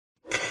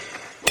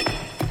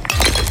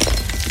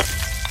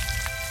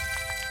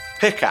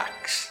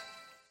Pickaxe.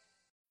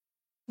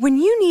 When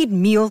you need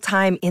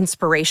mealtime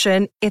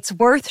inspiration, it's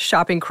worth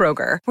shopping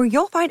Kroger, where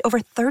you'll find over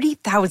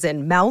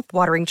 30,000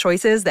 mouth-watering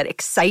choices that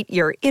excite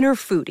your inner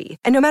foodie.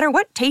 And no matter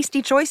what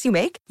tasty choice you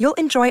make, you'll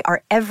enjoy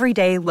our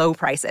everyday low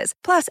prices,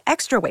 plus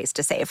extra ways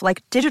to save,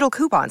 like digital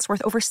coupons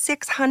worth over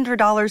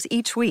 $600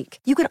 each week.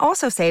 You can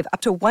also save up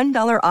to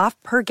 $1 off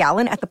per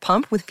gallon at the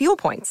pump with fuel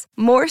points.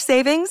 More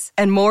savings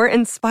and more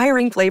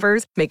inspiring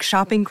flavors make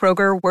shopping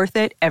Kroger worth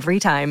it every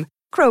time.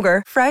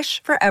 Kroger,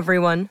 fresh for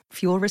everyone.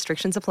 Fuel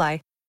restrictions apply.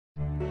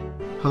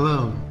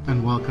 Hello,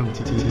 and welcome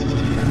to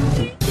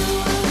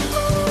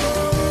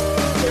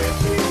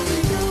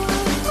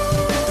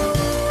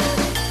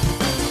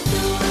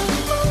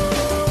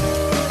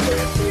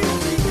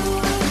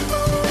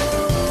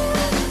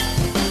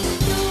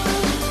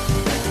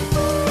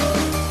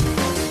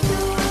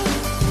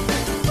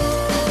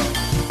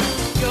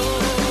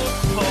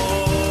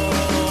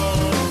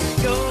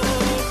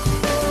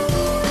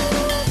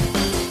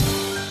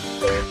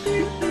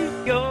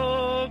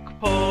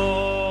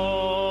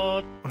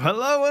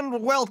Hello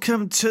and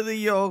welcome to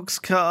the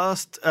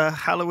Yogscast,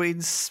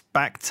 Halloween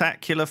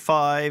Spectacular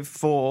 5,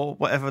 4,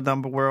 whatever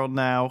number we're on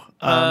now.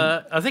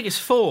 I think it's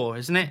 4,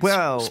 isn't it?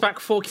 Well,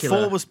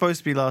 Spectacular. 4 was supposed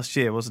to be last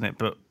year, wasn't it?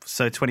 But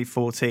so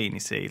 2014, you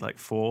see, like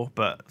 4,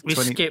 but we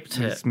skipped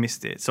we it. just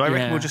missed it. So I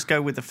reckon we'll just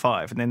go with the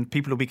 5, and then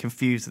people will be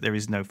confused that there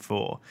is no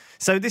 4.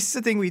 So this is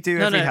the thing we do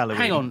every Halloween.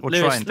 Hang on, or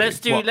Lewis. try and Let's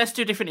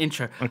do a different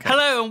intro. Okay.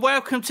 Hello and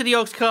welcome to the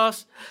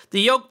Yogscast,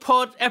 the Yog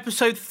Pod,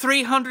 episode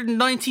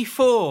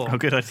 394. Oh,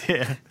 good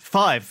idea.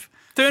 5.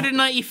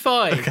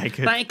 395. Okay,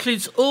 good. That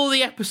includes all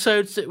the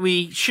episodes that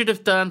we should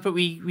have done, but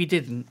we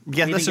didn't.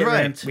 Yeah, we that's didn't get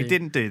around right. to. We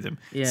didn't do them.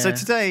 Yeah. So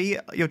today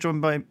you're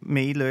joined by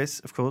me, Lewis,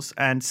 of course,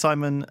 and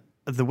Simon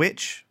the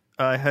Witch.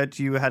 I heard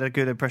you had a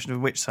good impression of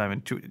a witch,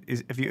 Simon.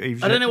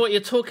 I don't know what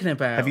you're talking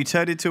about. Have you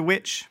turned into a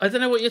witch? I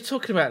don't know what you're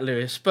talking about,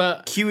 Lewis,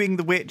 but Cueing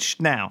the witch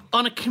now.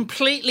 on a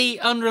completely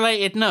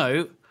unrelated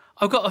note,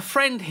 I've got a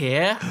friend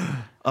here.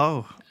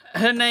 Oh,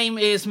 Her name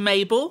is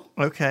Mabel.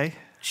 okay.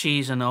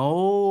 She's an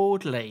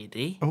old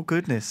lady. Oh,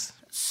 goodness.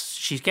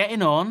 She's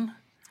getting on.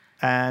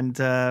 And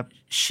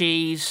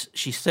She's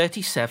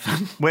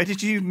 37. where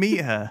did you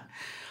meet her?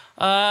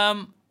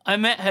 I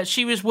met her.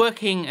 She was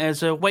working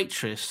as a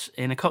waitress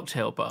in a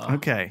cocktail bar.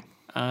 Okay.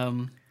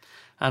 And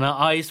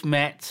our eyes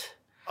met.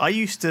 I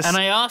used to... And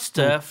I asked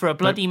her for a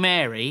Bloody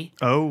Mary.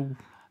 Oh.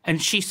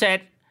 And she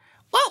said,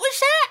 "What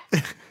was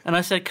that?" And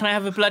I said, "Can I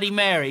have a Bloody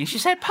Mary?" And she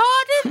said,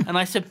 "Pardon?" And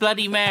I said,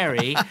 "Bloody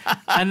Mary."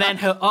 And then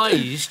her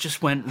eyes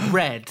just went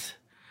red.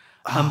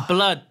 And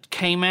blood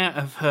came out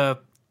of her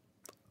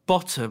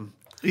bottom.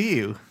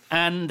 Ew.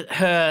 And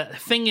her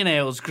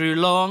fingernails grew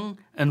long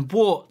and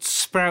warts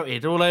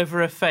sprouted all over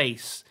her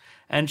face.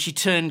 And she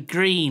turned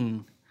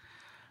green.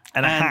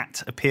 And a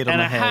hat appeared on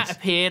her head. And a hat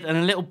appeared and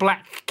a little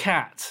black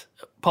cat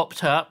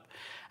popped up.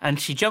 And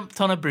she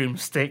jumped on a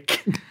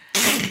broomstick.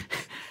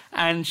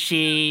 And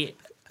she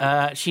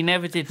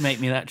never did make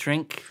me that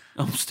drink.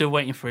 I'm still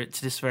waiting for it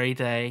to this very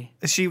day.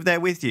 Is she there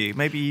with you?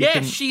 Maybe you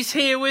can... Yes, she's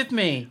here with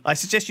me. I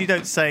suggest you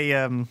don't say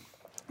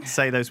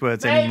those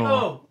words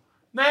anymore.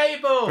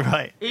 Mabel!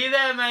 Right. Are you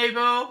there,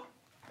 Mabel?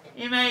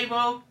 Hey,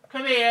 Mabel,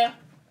 come here.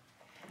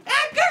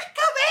 I'm just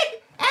coming!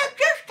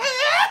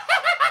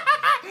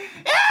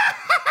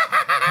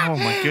 Oh,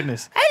 my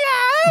goodness.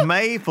 Hello!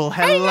 Mabel,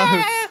 hello. Who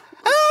am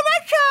I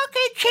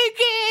talking to,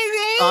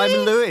 dearie?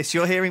 I'm Lewis.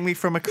 You're hearing me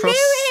from across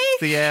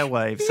the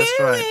airwaves. That's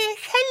right. Lewis,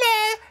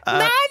 hello.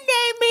 My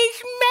name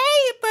is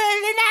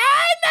Mabel and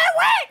I'm a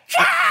witch!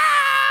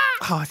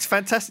 Oh, it's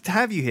fantastic to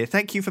have you here.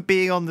 Thank you for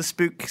being on the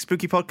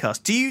Spooky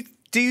Podcast. Do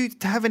you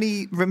have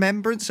any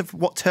remembrance of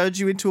what turned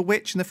you into a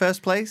witch in the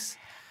first place?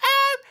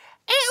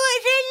 It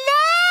was a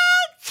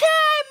long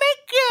time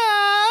ago.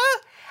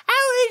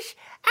 I was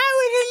a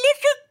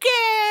little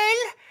girl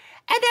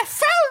and I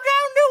fell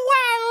down the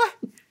well.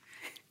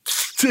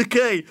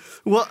 Okay.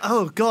 What?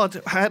 Oh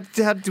God. How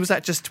was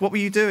that? Just what were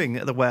you doing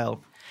at the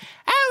well?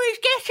 I was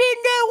getting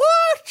the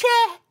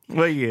water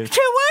Were you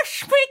to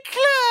wash my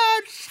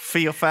clothes. for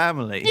your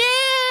family?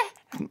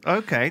 Yeah.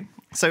 Okay.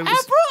 So it I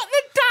was, brought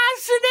the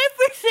dice and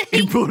everything.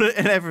 you brought it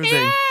and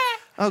everything. Yeah.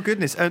 Oh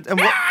goodness. And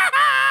what?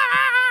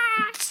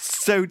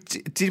 So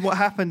did what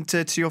happened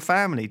to your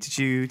family? Did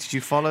you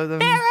follow them?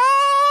 They're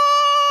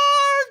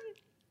all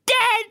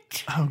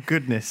dead. Oh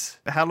goodness.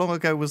 How long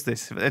ago was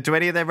this? Do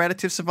any of their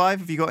relatives survive?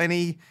 Have you got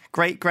any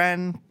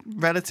great-grand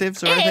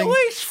relatives or It anything?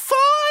 was 40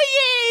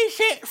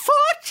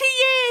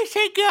 years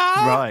ago.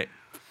 Right.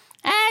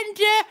 And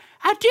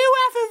I do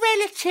have a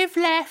relative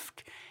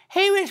left.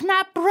 He was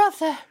my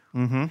brother.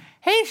 Mm-hmm.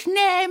 His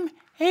name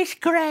is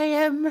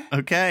Graham.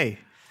 Okay.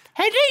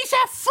 And he's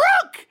a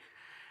frog!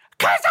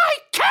 'Cause I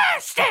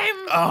cursed him!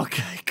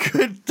 Okay,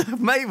 good.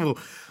 Mabel,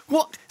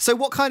 what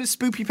kind of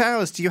spoopy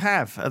powers do you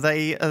have? Are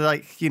they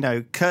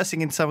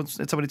cursing someone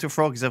into a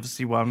frog is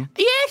obviously one.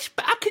 Yes,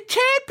 but I can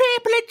turn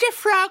people into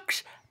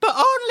frogs, but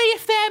only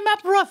if they're my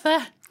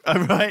brother. Oh,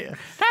 right.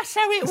 That's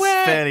how it It's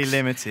works. fairly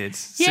limited.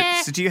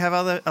 Yeah. So do you have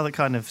other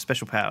kind of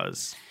special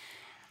powers?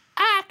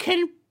 I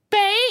can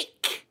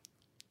bake.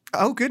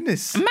 Oh,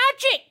 goodness.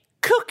 Magic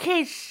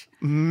cookies.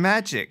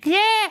 Magic.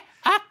 Yeah,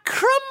 I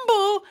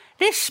crumble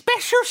this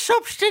special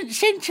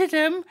substance into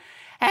them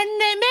and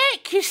they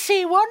make you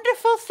see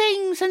wonderful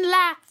things and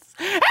laugh.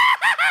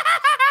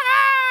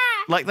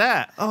 Like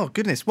that? Oh,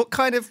 goodness. What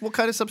kind of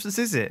substance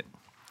is it?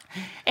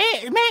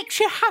 It makes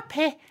you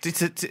happy.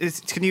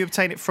 Can you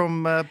obtain it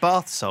from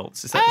bath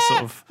salts? Is that the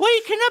sort of... Well,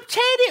 you can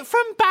obtain it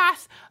from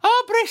Bath or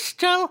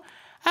Bristol.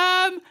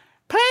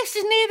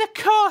 Places near the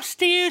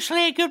coast are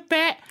usually a good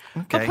bet.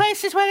 Okay. But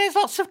places where there's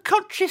lots of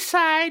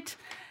countryside,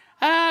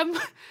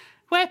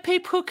 where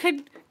people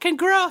can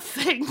grow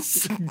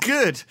things.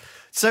 Good.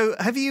 So,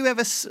 have you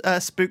ever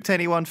spooked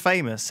anyone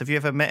famous? Have you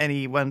ever met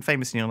anyone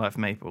famous in your life,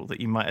 Mabel, that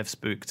you might have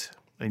spooked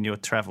in your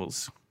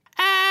travels?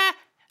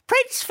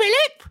 Prince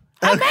Philip.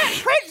 I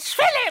met Prince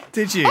Philip.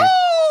 Did you?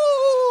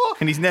 Oh!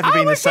 And he's never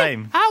been the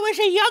same. I was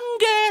a young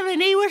girl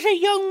and he was a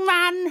young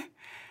man.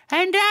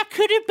 And I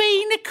could have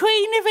been the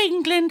Queen of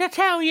England, I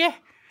tell you.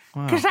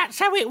 Because that's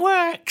how it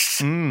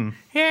works.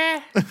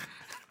 Yeah.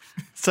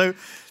 So,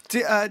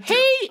 He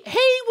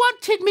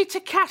wanted me to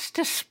cast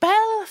a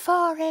spell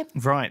for him.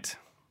 right.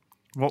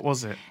 What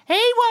was it? He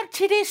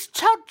wanted his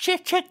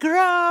todger to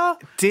grow.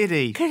 Did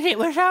he? Because it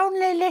was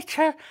only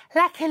little,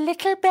 like a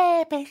little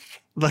baby.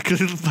 Like a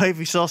little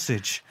baby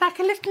sausage? Like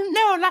a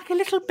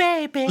little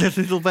baby.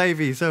 Little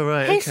babies, oh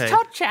right, His okay.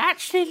 todger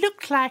actually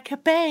looked like a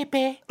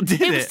baby. Did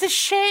It was it? the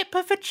shape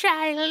of a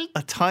child.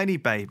 A tiny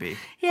baby.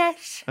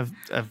 Yes.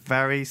 A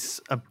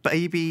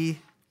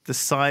baby the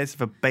size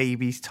of a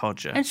baby's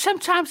todger. And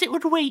sometimes it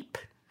would weep.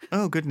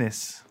 Oh,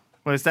 goodness.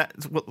 Well, is that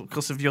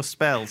because of your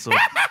spells? Or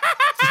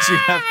did you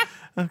have...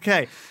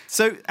 Okay.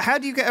 So how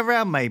do you get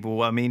around,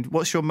 Mabel? I mean,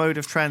 what's your mode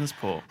of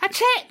transport? I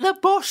take the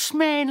bus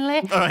mainly.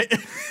 All right.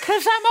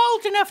 Because I'm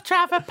old enough to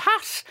have a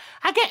pass.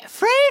 I get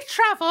free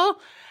travel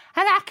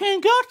and I can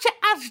go to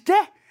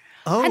Asda.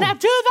 Oh. And I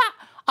do that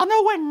on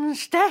a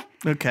Wednesday.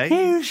 Okay.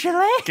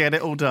 Usually. Get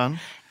it all done.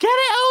 Get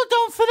it all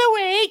done for the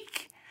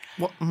week.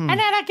 What? And then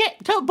I get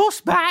the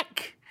bus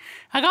back.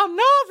 I got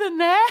Northern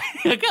there.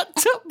 I got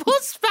the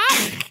bus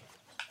back.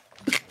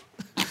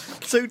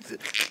 So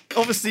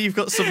obviously you've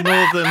got some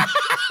northern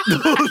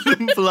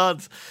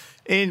blood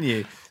in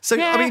you. So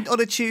Yeah. I mean,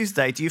 on a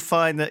Tuesday, do you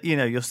find that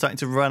you're starting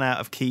to run out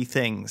of key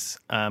things,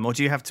 or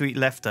do you have to eat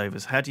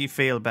leftovers? How do you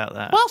feel about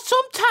that? Well,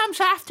 sometimes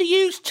I have to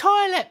use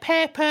toilet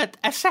paper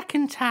a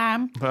second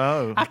time.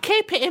 Oh. I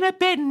keep it in a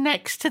bin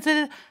next to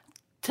the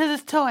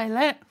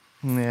toilet.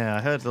 Yeah, I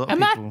heard a lot of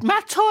And people.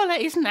 my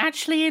toilet isn't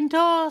actually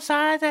indoors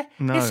either.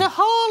 No. It's a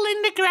hole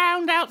in the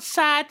ground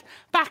outside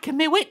back of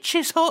my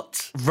witch's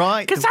hut.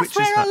 Right, Because the that's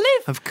witch's where I hut.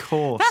 live. Of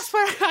course. That's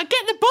where I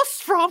get the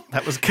bus from.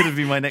 That was going to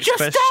be my next Just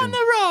question. down the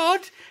road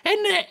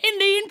in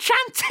the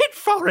enchanted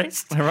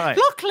forest. Right.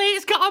 Luckily,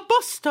 it's got a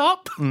bus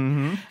stop.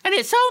 And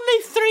it's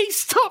only 3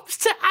 stops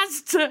to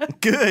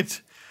Asda. Good.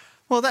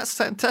 Well, that's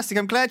fantastic.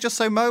 I'm glad you're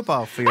so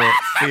mobile for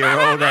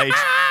your old age.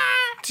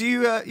 Do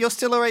you? You're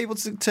still able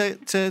to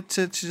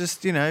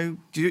just do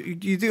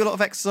you do a lot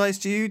of exercise?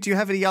 Do you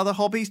have any other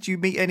hobbies? Do you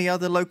meet any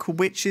other local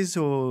witches,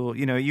 or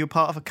are you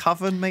part of a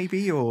coven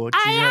maybe? Or do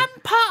I you am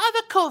part of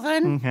a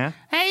coven. Mhm.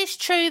 It's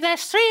true.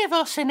 There's 3 of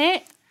us in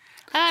it.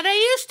 There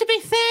used to be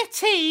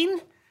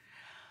 13,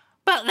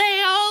 but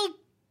they all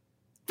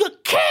were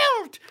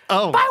killed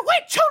by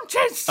witch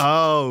hunters.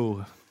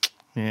 Oh,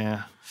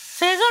 yeah.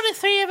 So there's only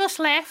 3 of us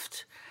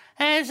left.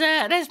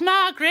 There's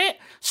Margaret.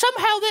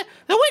 Somehow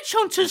the witch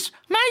hunters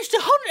managed to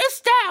hunt us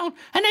down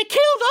and they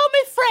killed all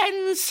my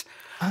friends.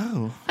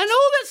 Oh. And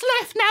all that's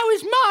left now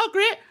is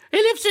Margaret, who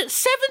lives at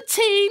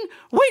 17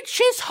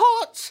 Witches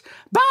Hut,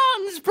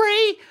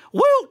 Barnsbury,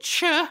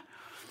 Wiltshire.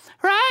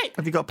 Right?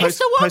 Have you got a It's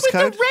the one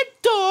postcode? with the red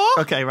door.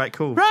 Okay, right,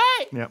 cool.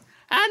 Right? Yep.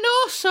 And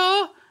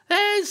also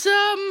there's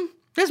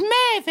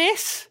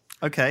Mavis.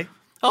 Okay.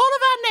 All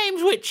of our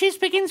names, witches,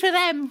 begins with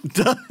M.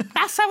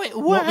 That's how it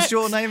works. What was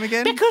your name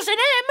again? Because an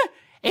M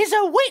is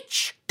a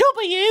witch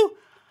W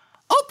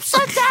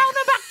upside down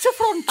and back to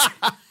front.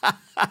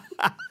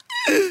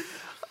 And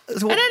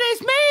then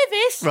there's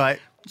Mavis. Right.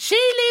 She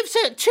lives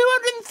at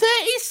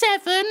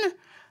 237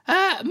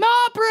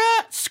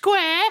 Marlborough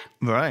Square.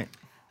 Right.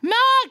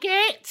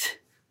 Margate,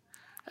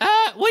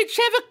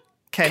 whichever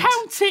Kent.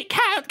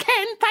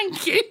 Ken,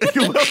 thank you.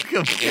 You're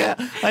welcome. Yeah,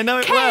 I know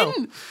it well.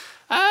 Ken,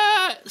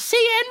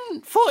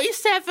 CN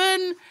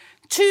 47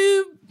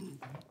 to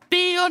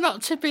be or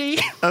not to be.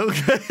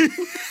 Okay.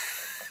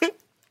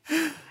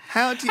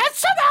 How do you? And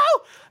somehow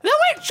the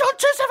witch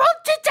hunters have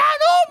hunted down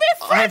all my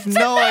friends. I have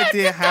no and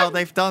idea murdered how them.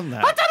 they've done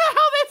that. I don't know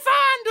how they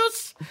found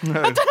us.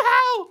 No. I don't know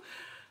how.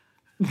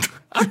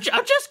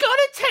 I've just got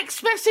a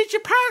text message.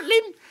 Apparently,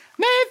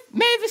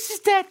 Mavis is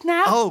dead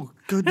now. Oh,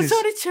 goodness. There's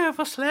only 2 of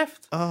us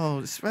left. Oh,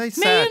 it's very Me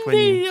sad and when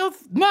you.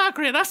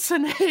 Margaret, that's her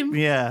name.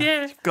 Yeah.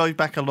 Yeah. Goes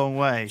back a long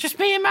way. Just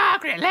me and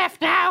Margaret left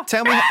now.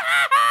 Tell me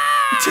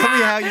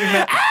how you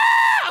met.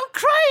 I'm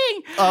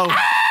crying. Oh,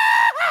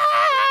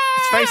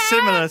 it's very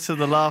similar to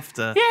the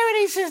laughter. Yeah, it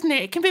is, isn't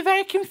it? It can be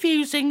very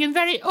confusing and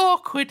very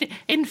awkward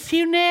in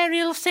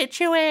funereal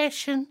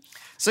situations.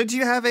 So, do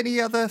you have any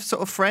other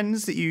sort of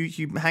friends that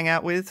you hang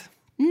out with?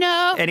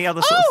 No. Any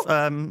other sort of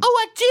I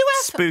do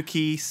have...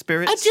 spooky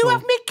spirits? I do or-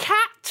 have my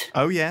cat.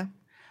 Oh, yeah.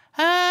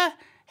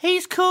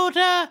 He's called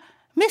Mr.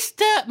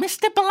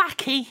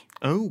 Blackie.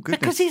 Oh, goodness.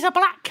 Because he's a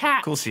black cat.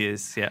 Of course he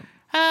is, yeah.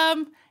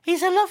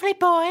 He's a lovely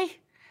boy.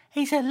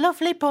 He's a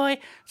lovely boy.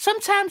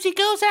 Sometimes he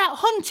goes out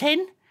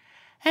hunting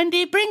and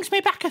he brings me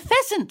back a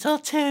pheasant or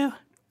two.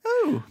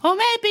 Oh. Or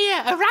maybe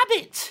a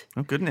rabbit.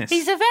 Oh, goodness.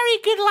 He's a very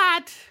good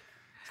lad.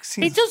 He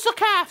Seems- does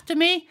look after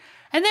me.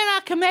 And then I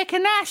can make a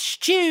nice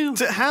stew.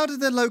 So how did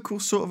the local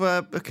sort of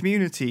a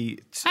community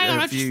Hang on,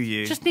 I view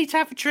you? just need to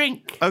have a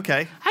drink.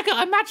 Okay. I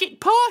got a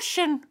magic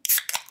potion.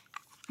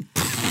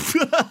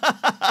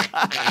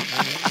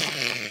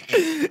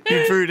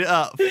 You brewed it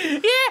up. Yeah,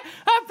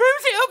 I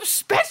brewed it up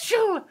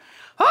special.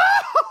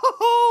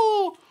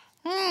 Oh,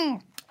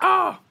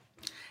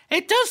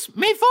 it does.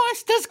 My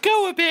voice does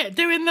go a bit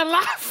doing the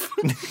laugh.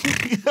 Have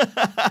you got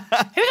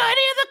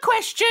any other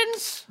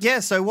questions? Yeah,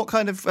 so what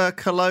kind of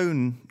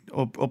cologne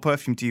or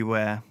perfume do you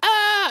wear?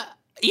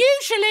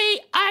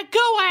 Usually I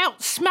go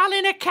out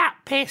smelling a cat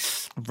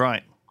piss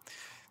Right.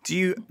 Do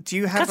you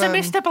have because of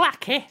Mr.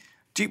 Blackie.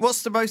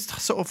 what's the most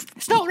sort of...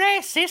 It's not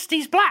racist.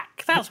 He's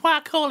black. That's why I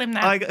call him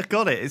that. I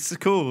got it. It's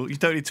cool. You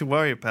don't need to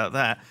worry about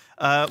that.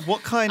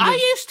 What kind of... I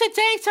used to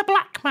date a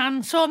black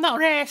man, so I'm not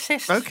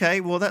racist. Okay,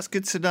 well, that's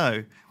good to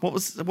know. What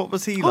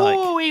was he like?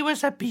 Oh, he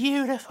was a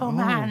beautiful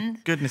man.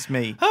 Goodness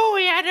me. Oh,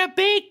 he had a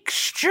big,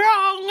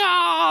 strong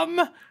arm.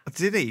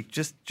 Did he?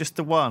 Just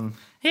the one?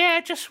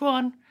 Yeah, just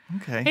one.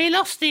 Okay. He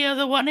lost the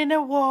other one in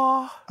a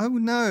war. Oh,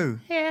 no.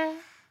 Yeah.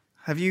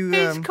 Have you...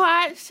 It's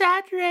quite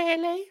sad,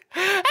 really.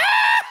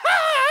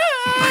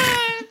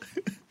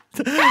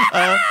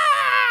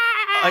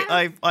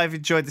 I've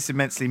enjoyed this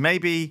immensely.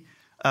 Maybe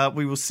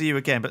we will see you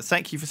again, but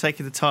thank you for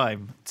taking the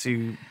time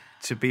to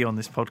be on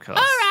this podcast. All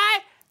right.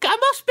 I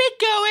must be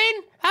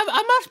going.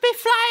 I must be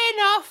flying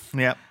off.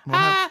 Yeah.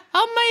 Well,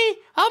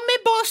 On my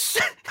bus.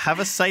 have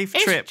a safe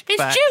trip It's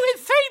back. due in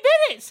 3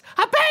 minutes.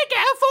 I better get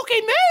a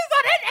fucking move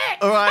on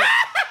it. All right.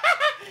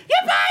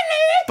 Goodbye,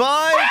 Louis.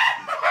 Bye,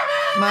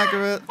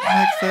 Margaret,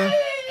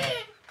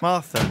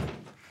 Martha.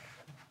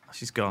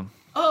 She's gone.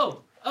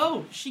 Oh,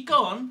 she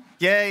gone?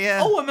 Yeah.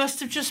 Oh, I must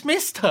have just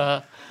missed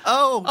her.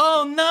 Oh.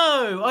 Oh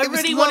no! I It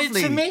was really wanted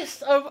to lovely.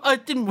 miss. I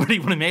didn't really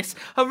want to miss.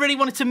 I really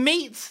wanted to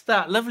meet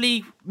that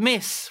lovely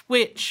Miss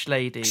Witch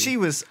lady. She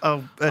was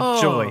a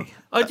joy.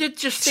 I did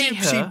just see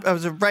her. She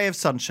was a ray of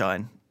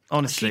sunshine.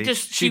 Honestly,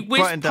 She whizzed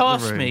brightened up the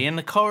past room. me in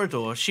the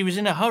corridor. She was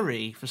in a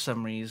hurry for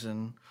some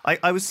reason.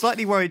 I was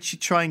slightly worried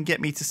she'd try and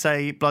get me to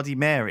say Bloody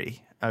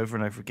Mary over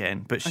and over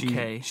again, but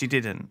Okay. she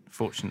didn't,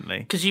 fortunately.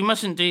 Because you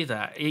mustn't do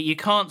that. You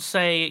can't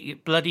say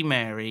Bloody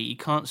Mary. You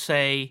can't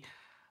say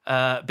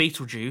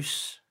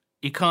Beetlejuice.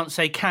 You can't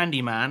say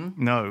Candyman.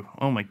 No.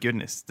 Oh, my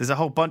goodness. There's a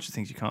whole bunch of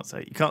things you can't say.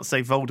 You can't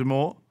say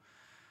Voldemort.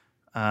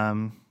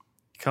 You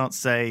can't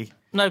say...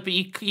 No, but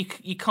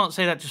you can't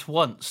say that just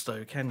once,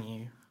 though, can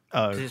you?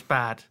 Oh. Because it's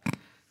bad.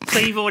 So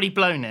you've already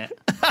blown it.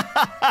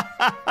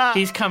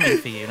 He's coming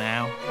for you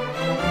now.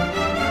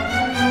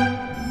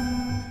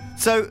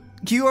 So,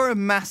 you are a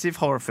massive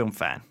horror film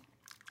fan.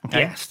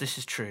 Okay? Yes, this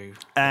is true.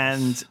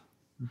 And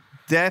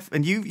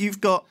you've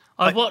got...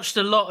 I've watched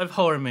a lot of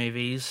horror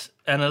movies,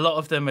 and a lot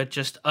of them are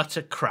just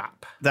utter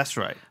crap. That's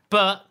right.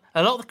 But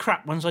a lot of the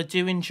crap ones I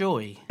do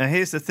enjoy. And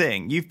here's the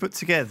thing. You've put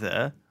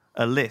together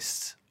a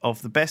list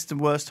of the best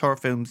and worst horror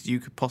films you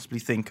could possibly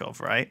think of,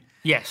 right?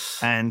 Yes.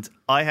 And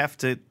I have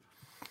to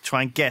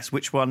try and guess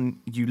which one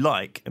you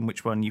like and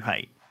which one you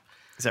hate.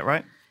 Is that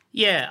right?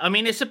 Yeah, I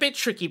mean, it's a bit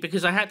tricky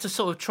because I had to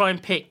sort of try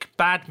and pick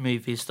bad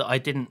movies that I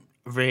didn't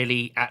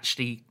really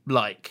actually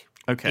like.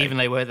 Okay. Even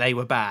though they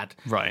were bad.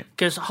 Right.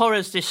 Because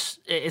horror's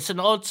it's an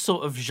odd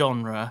sort of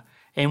genre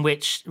in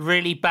which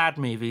really bad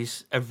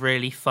movies are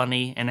really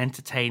funny and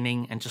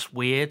entertaining and just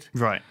weird.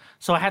 Right.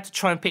 So I had to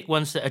try and pick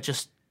ones that are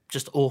just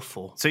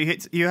awful. So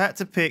you had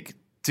to pick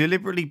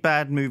deliberately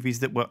bad movies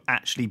that were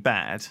actually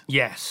bad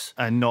Yes.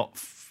 and not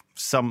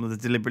some of the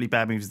deliberately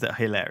bad movies that are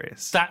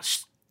hilarious.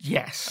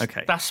 Yes.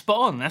 Okay. That's spot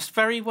on. That's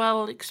very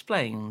well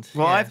explained.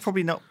 Well, yeah. I've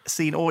probably not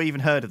seen or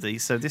even heard of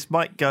these, so this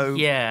might go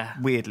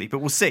weirdly, but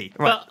we'll see.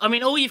 Right. But, I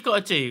mean, all you've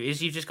got to do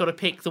is you've just got to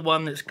pick the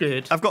one that's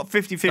good. I've got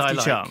 50-50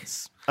 like.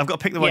 chance. I've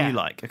got to pick the one Yeah. you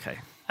like. Okay.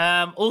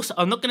 Also,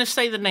 I'm not going to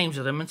say the names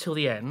of them until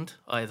the end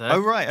either. Oh,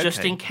 right, okay.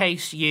 Just in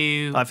case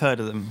you... I've heard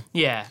of them.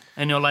 Yeah.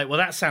 And you're like, well,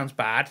 that sounds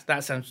bad.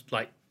 That sounds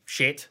like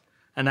shit.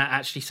 And that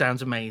actually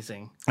sounds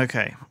amazing.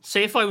 Okay. So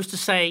if I was to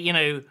say,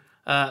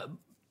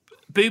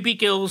 Booby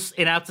Girls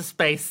in Outer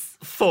Space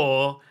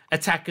 4,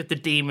 Attack of the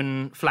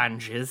Demon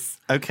Flanges,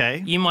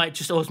 Okay. you might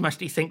just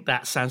automatically think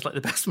that sounds like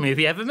the best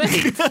movie ever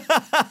made.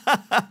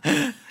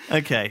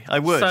 Okay, I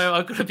would. So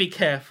I've got to be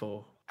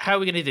careful. How are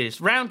we going to do this?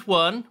 Round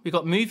one, we've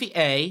got movie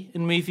A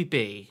and movie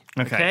B.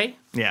 Okay?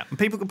 Yeah, and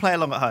people can play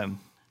along at home.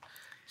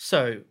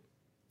 So,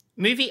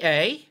 movie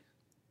A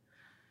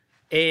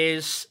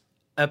is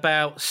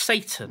about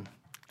Satan.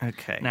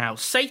 Okay. Now,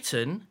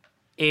 Satan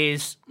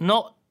is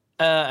not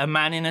a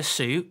man in a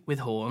suit with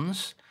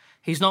horns.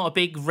 He's not a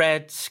big,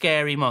 red,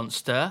 scary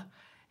monster.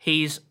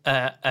 He's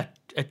a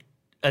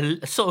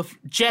a sort of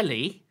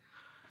jelly,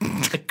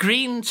 a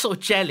green sort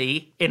of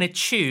jelly in a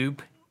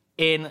tube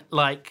in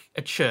like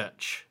a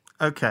church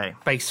Okay,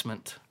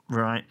 basement.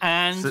 right.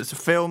 And- so it's a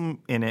film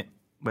in it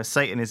where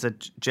Satan is a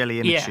jelly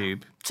in a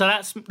tube. So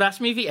that's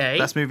movie A.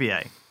 That's movie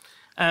A.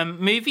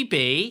 Movie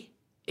B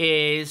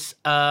is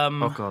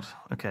Oh God.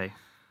 Okay.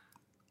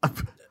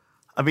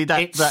 I mean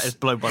that It's- has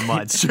blown my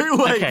mind straight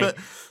away. okay. But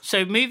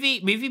So movie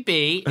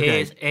B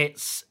Okay. is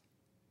it's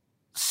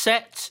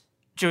set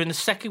during the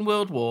Second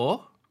World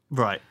War,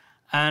 right.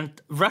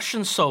 and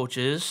Russian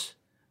soldiers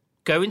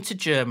go into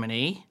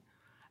Germany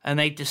and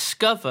they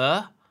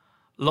discover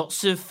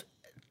lots of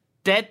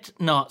dead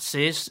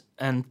Nazis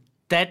and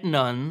dead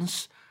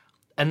nuns,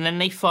 and then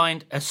they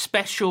find a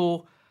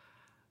special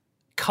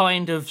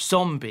kind of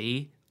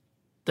zombie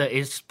that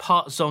is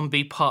part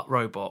zombie, part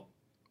robot.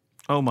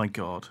 Oh my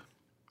God.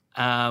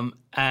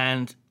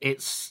 And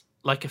it's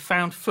like a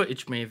found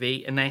footage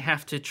movie, and they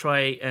have to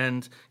try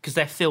and, because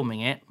they're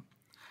filming it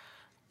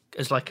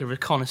as like a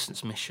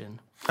reconnaissance mission.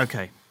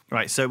 Okay.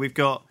 Right. So we've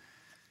got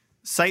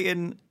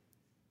Satan,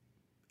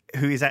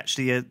 who is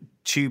actually a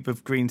tube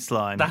of green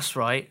slime. That's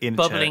right. In a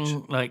bubbling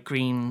church. like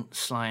green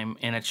slime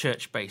in a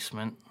church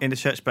basement. In the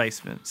church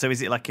basement. So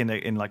is it like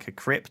in like a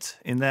crypt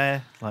in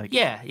there? Like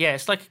Yeah,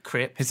 it's like a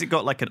crypt. has it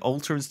got like an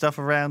altar and stuff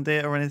around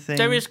it or anything?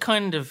 There is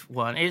kind of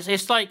one.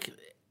 It's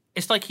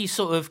like he's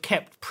sort of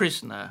kept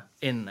prisoner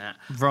in that.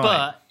 Right.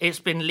 But it's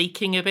been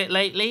leaking a bit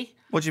lately.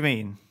 What do you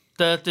mean?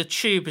 The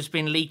tube has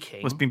been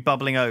leaking. It's been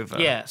bubbling over.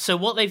 Yeah. So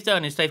what they've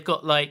done is they've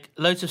got like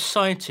loads of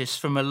scientists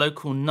from a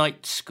local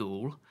night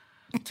school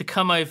to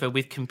come over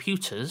with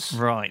computers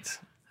Right.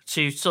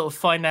 to sort of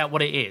find out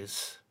what it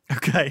is.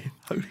 Okay.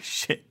 Holy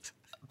shit.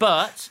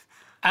 But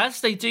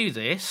as they do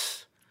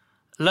this,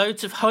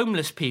 loads of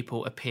homeless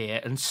people appear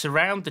and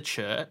surround the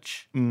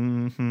church,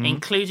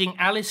 including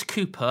Alice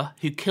Cooper,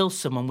 who kills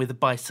someone with a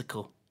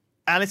bicycle.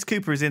 Alice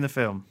Cooper is in the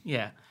film.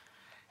 Yeah.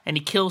 And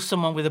he kills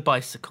someone with a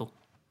bicycle.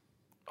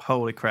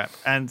 Holy crap.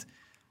 And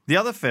the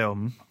other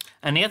film,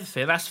 And the other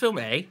film, that's film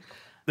A.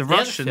 the The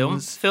other film,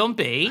 Russians film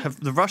B,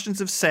 the Russians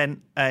have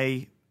sent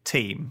a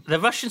team. the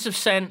Russians have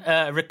sent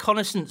a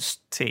reconnaissance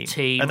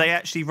team. Are they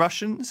actually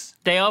Russians?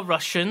 They are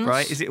Russians.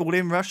 Right. Is it all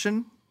in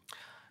Russian?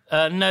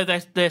 No,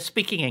 they're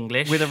speaking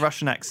English. With a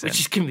Russian accent. which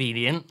is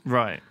convenient.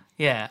 Right.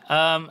 Yeah.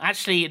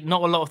 Actually,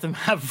 not a lot of them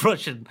have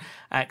Russian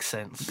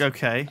accents.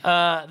 Okay.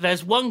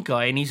 There's one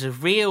guy, and he's a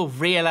real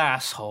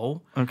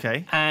asshole.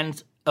 Okay.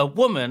 And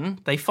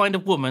they find a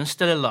woman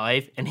still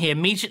alive, and he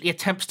immediately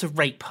attempts to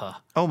rape her.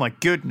 Oh my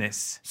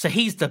goodness. So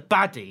he's the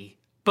baddie,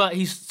 but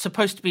he's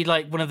supposed to be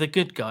like one of the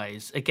good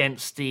guys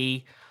against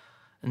the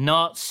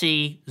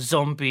Nazi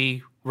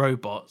zombie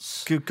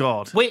robots, Good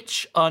God.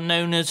 which are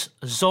known as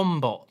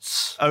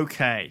zombots.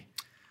 Okay.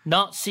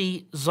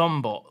 Nazi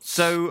zombots.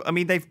 So, I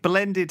mean, they've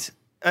blended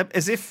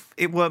as if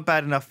it weren't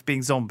bad enough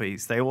being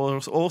zombies. They were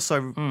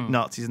also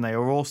Nazis and they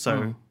are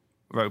also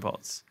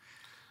robots.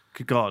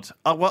 Good God.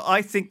 Well,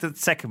 I think the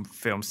second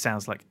film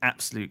sounds like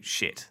absolute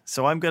shit.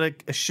 So I'm going to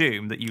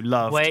assume that you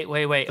loved. Wait.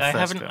 the I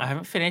first haven't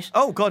film. finished.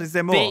 Oh God, is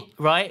there more?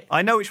 Right.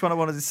 I know which one I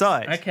want to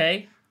decide.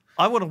 Okay.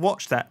 I want to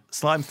watch that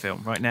slime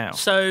film right now.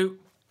 So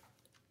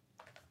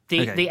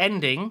Okay. the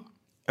ending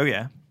Oh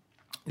yeah.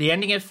 the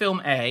ending of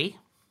film A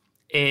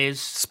is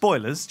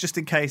Spoilers, just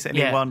in case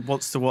anyone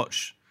wants to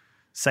watch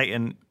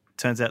Satan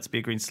turns out to be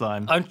a green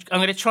slime. I'm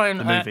going to try and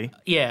The movie.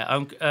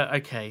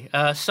 okay.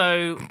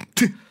 So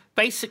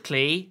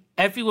basically,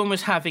 everyone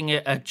was having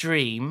a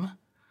dream.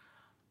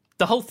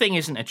 The whole thing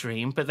isn't a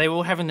dream, but they were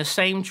all having the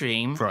same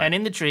dream. Right. And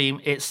in the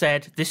dream, it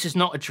said, "This is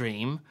not a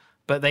dream,"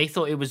 but they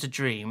thought it was a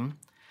dream.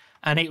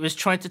 And it was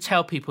trying to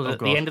tell people that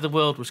God. the end of the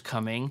world was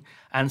coming,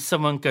 and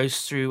someone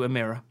goes through a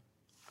mirror.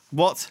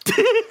 What?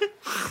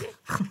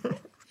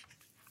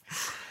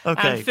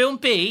 Okay. And film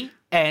B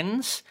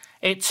ends.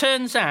 It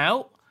turns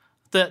out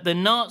that the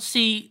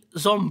Nazi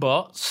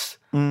zombots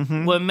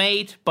were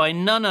made by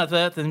none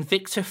other than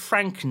Victor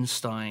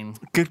Frankenstein.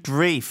 Good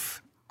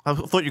grief. I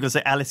thought you were going to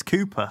say Alice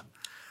Cooper.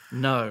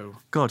 No.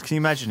 God, can you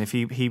imagine if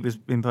he was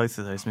in both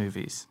of those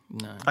movies?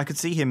 No. I could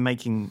see him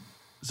making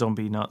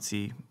zombie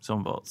Nazi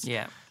zombots.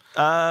 Yeah.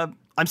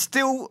 I'm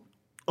still.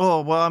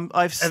 Oh well,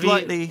 I've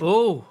slightly.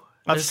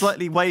 I've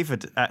slightly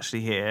wavered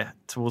actually here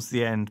towards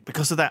the end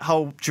because of that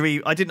whole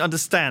dream. I didn't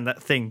understand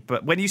that thing,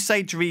 but when you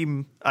say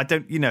dream, I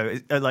don't. You know,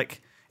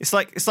 it's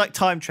like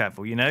time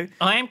travel. You know,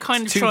 I am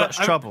kind It's of too much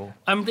trouble.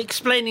 I'm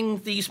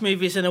explaining these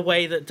movies in a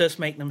way that does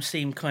make them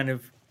seem kind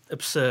of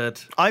absurd.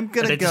 I'm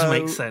gonna and it go doesn't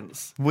make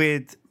sense.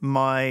 with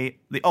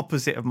the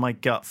opposite of my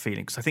gut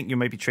feeling because I think you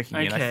may be tricking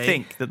me, and I Okay.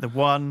 think that the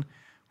one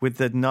with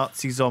the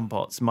Nazi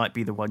zombots might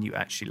be the one you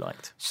actually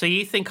liked. So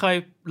you think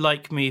I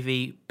like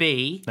movie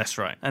B, That's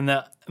right. and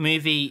that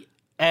movie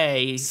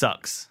A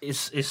Sucks. is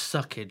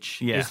suckage.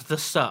 Yeah. Is the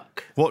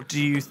suck. What's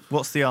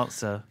the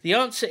answer? The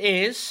answer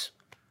is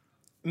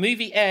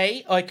movie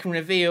A, I can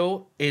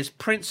reveal, is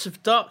Prince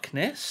of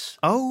Darkness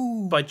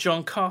Oh, by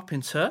John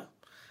Carpenter.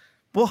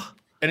 what?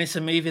 And it's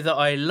a movie that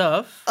I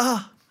love.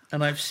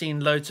 And I've seen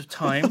loads of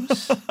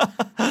times.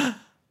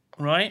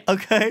 right?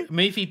 Okay.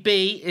 Movie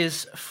B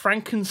is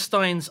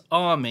Frankenstein's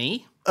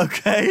Army,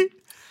 Okay.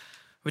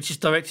 which is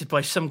directed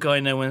by some guy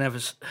no one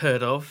ever's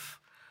heard of.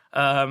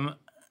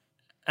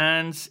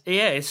 And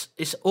yeah,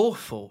 it's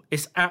awful.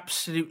 It's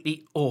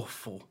absolutely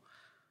awful.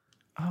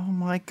 Oh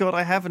my God,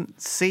 I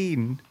haven't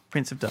seen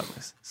Prince of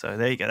Darkness. So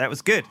there you go. That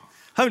was good.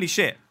 Holy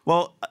shit.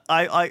 Well,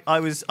 I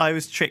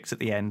was tricked at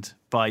the end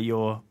by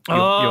your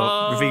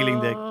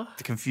revealing the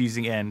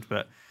confusing end,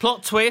 but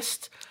Plot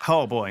twist.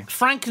 oh boy.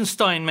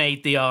 Frankenstein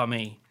made the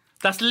army.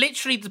 That's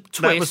literally the That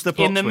was twist the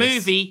plot in the twist.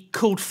 movie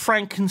called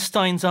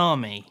Frankenstein's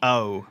Army.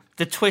 Oh.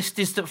 The twist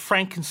is that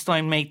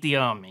Frankenstein made the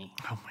army.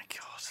 Oh my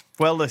God.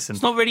 Well, listen.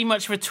 It's not really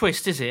much of a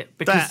twist, is it?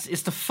 Because That-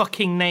 it's the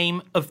fucking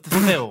name of the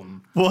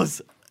film.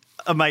 Was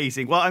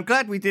amazing. Well, I'm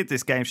glad we did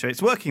this game show.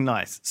 It's working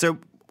nice. So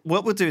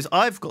what we'll do is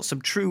I've got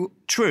some true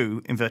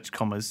inverted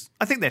commas.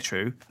 I think they're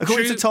true.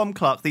 According True- to Tom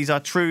Clark, these are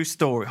true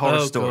horror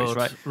Oh, stories, God.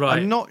 right? Right.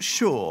 I'm not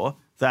sure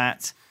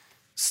that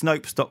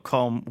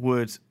Snopes.com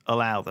would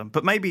allow them,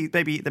 but maybe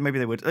they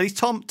would. At least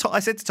Tom, I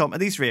said to Tom, are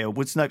these real?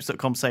 Would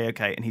Snopes.com say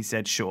okay? And he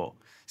said sure.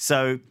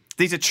 So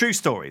these are true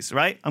stories,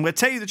 right? I'm going to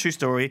tell you the true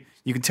story.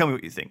 You can tell me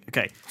what you think.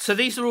 Okay. So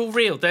these are all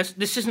real.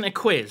 This isn't a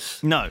quiz.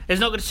 No. It's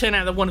not going to turn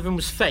out that one of them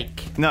was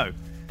fake. No.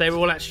 They were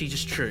all actually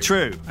just true.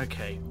 True.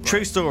 Okay. Right.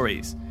 True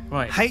stories.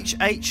 Right.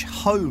 H.H.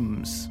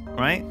 Holmes,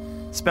 right?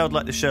 Spelled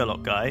like the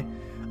Sherlock guy.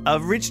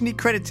 Originally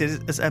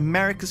credited as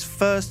America's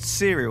first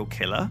serial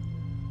killer.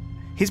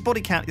 His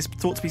body count is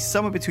thought to be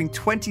somewhere between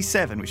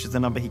 27, which is the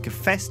number he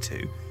confessed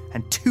to,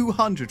 and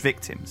 200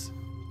 victims.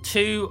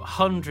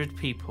 200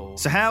 people.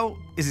 So how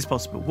is this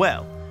possible?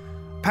 Well,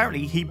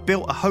 apparently he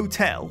built a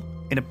hotel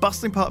in a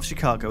bustling part of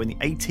Chicago in the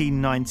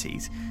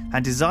 1890s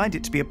and designed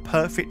it to be a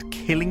perfect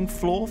killing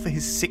floor for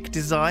his sick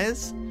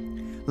desires.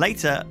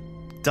 Later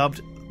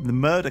dubbed the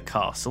Murder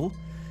Castle,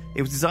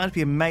 it was designed to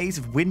be a maze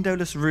of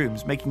windowless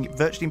rooms, making it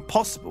virtually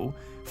impossible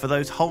for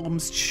those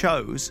Holmes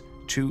chose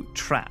to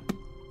trap.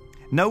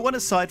 No one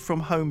aside from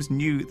Holmes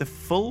knew the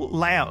full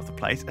layout of the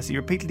place, as he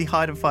repeatedly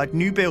hired and fired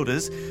new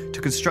builders to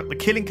construct the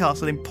killing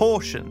castle in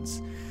portions.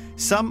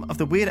 Some of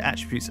the weirder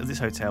attributes of this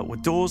hotel were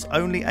doors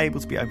only able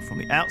to be opened from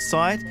the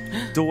outside,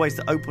 doorways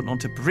that opened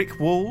onto brick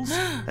walls,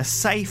 a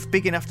safe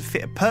big enough to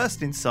fit a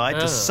person inside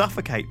to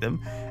suffocate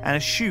them, and a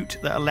chute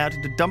that allowed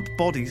him to dump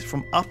bodies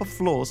from upper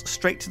floors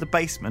straight to the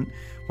basement,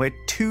 where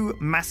 2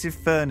 massive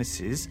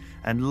furnaces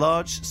and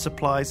large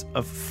supplies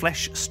of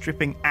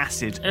flesh-stripping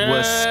acid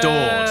were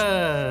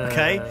stored.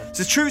 Okay? It's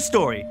a true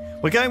story.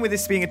 We're going with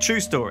this being a true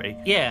story.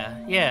 Yeah.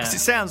 Because it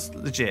sounds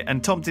legit,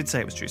 and Tom did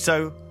say it was true.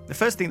 So the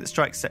first thing that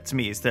strikes to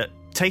me is that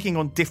taking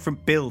on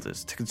different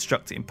builders to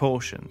construct it in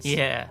portions.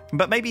 Yeah.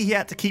 But maybe he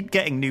had to keep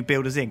getting new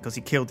builders in because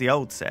he killed the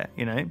old set,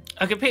 you know?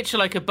 I can picture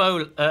like a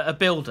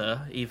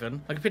builder,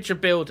 even. I can picture a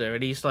builder,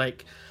 and he's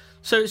like,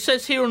 so it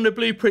says here on the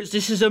blueprints,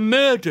 this is a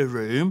murder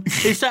room.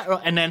 Is that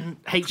right? And then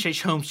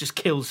H.H. Holmes just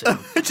kills him.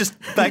 Just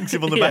bangs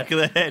him on the back of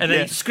the head. And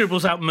then he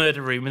scribbles out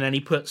murder room, and then he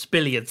puts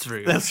billiards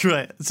room. That's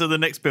right. So the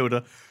next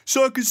builder,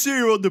 so I can see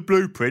here on the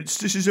blueprints,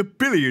 this is a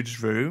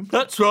billiards room.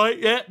 That's right,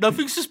 yeah.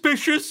 Nothing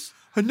suspicious.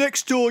 And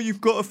next door,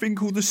 you've got a thing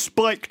called the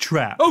spike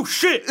trap. Oh,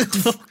 shit.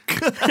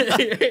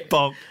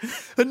 Bonk.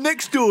 And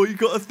next door, you've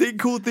got a thing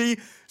called the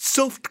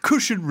soft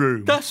cushion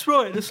room. That's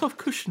right, the soft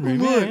cushion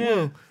room. Right,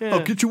 Yeah. well, I'll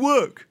get to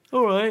work.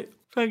 All right,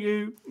 thank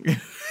you.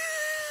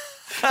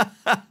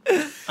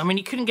 I mean,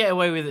 you couldn't get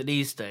away with it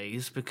these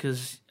days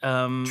because,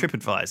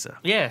 TripAdvisor.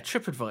 yeah,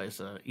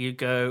 TripAdvisor. You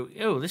go,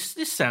 oh, this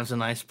sounds a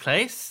nice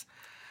place.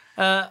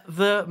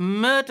 The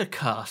Murder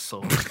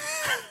Castle.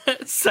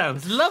 It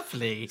sounds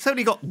lovely. It's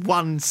only got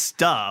 1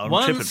 star on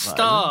 1 TripAdvisor.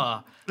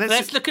 star. Let's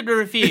Let's look at the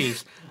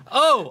reviews.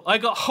 Oh, I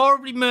got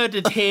horribly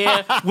murdered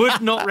here.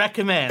 Would not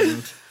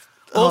recommend.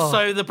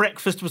 Also, the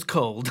breakfast was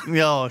cold.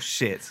 Oh,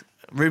 shit.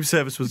 Room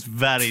service was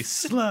very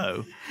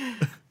slow.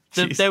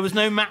 There was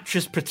no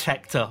mattress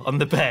protector on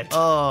the bed. Oh,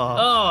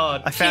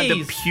 Oh, I found a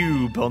jeez.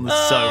 pube on the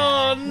soap.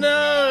 Oh,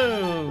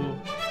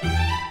 no.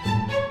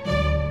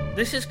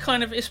 This is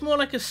kind of, it's more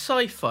like a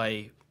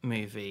sci-fi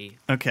movie.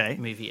 Okay.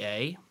 Movie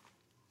A.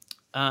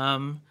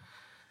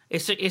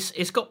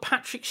 It's got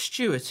Patrick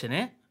Stewart in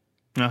it.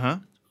 Uh-huh.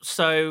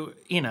 So,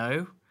 you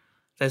know,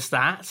 there's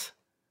that.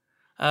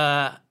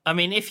 I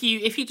mean, if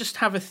you just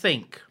have a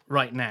think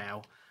right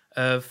now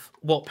of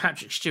what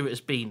Patrick Stewart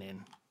has been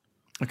in.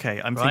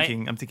 Okay, I'm Right.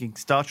 thinking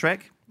Star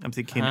Trek. I'm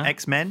thinking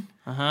X-Men.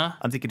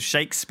 I'm thinking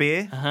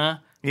Shakespeare.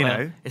 You Well,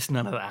 know, it's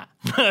none of that.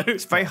 No.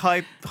 it's very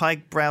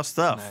highbrow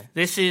stuff.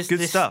 This is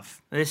Good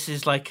stuff. This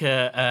is like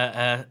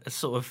a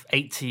sort of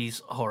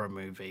 80s horror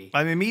movie.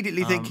 I'm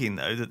immediately thinking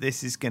though that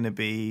this is going to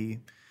be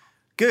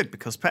good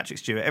because Patrick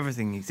Stewart,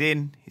 everything he's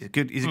in, he's a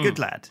good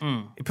lad.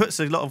 He puts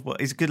a lot of work.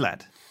 He's a good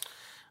lad.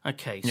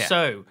 Okay, Yeah.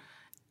 so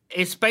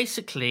it's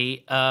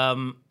basically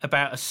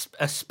about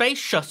a space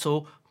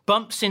shuttle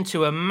bumps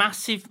into a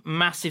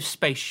massive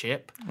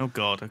spaceship Oh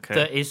God. Okay.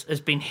 that has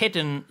been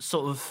hidden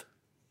sort of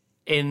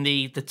in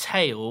the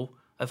tail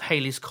of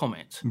Halley's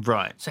Comet.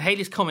 Right. So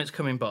Halley's Comet's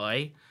coming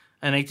by,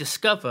 and they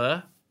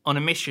discover on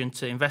a mission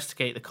to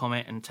investigate the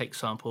comet and take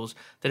samples,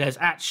 that there's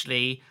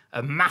actually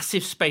a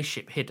massive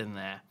spaceship hidden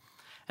there.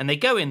 And they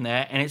go in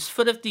there, and it's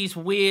full of these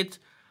weird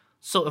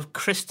sort of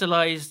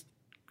crystallized,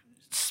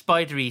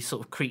 spidery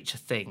sort of creature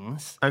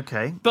things.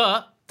 Okay.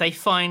 But they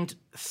find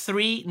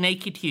 3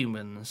 naked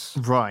humans.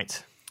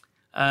 Right.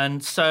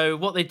 And so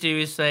what they do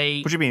is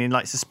they... What do you mean, in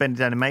like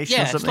suspended animation or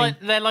Yeah, something? it's like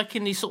they're like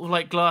in these sort of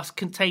like glass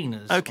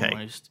containers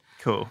almost.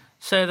 Cool.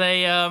 So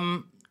they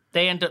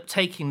end up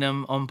taking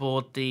them on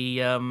board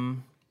the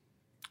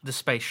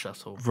space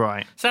shuttle.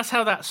 Right. So that's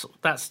how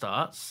that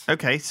starts.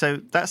 Okay, so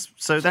that's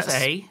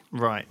A.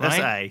 Right, that's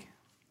Right? A.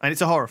 And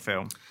it's a horror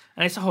film.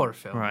 And it's a horror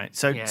film. Right.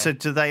 So Yeah. so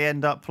do they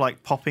end up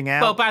like popping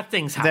out? Well, bad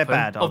things happen. They're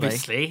bad, are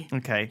obviously. they?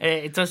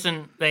 Okay. It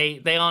doesn't.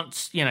 They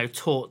aren't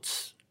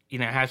taught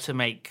how to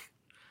make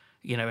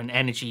an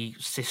energy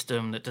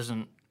system that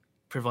doesn't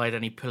provide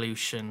any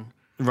pollution.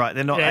 Right,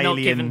 they're not They're alien.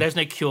 not given. There's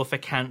no cure for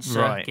cancer.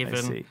 Right, I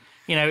given. see.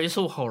 It's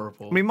all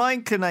horrible. I mean, my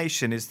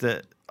inclination is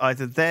that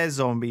either they're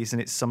zombies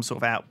and it's some sort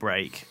of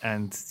outbreak,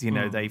 and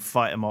they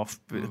fight them off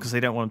because they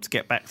don't want them to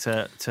get back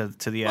to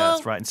the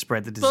Earth, right, and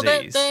spread the Well,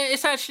 disease.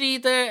 it's actually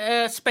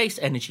the space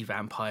energy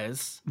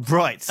vampires.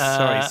 Right,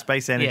 sorry,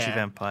 space energy yeah.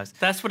 vampires.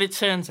 That's what it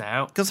turns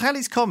out. Because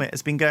Halley's Comet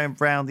has been going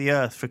around the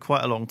Earth for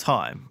quite a long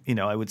time.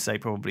 I would say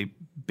probably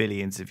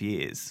billions of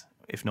years,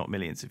 if not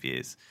millions of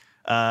years.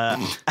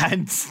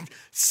 And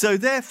so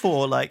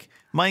therefore, like,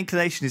 my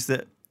inclination is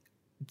that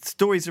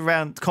stories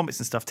around comets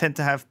and stuff tend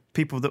to have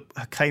people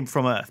that came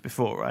from Earth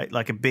before, right?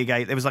 Like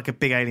there was like a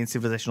big alien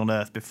civilization on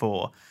Earth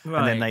before,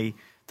 and then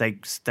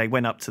they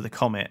went up to the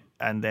comet,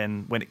 and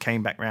then when it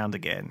came back round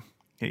again,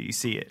 you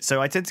see it.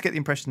 So I tend to get the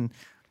impression,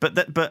 but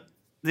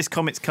this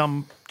comet's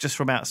come just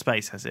from outer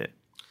space, has it?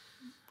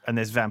 And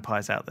there's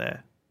vampires out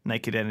there,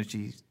 naked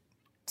energy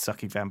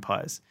sucking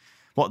vampires.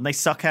 What, and they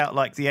suck out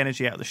like the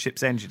energy out of the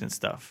ship's engine and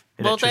stuff?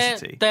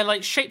 Electricity. Well, they're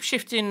like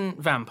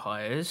shape-shifting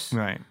vampires.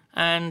 Right.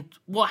 And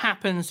what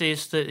happens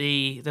is that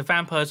the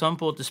vampires on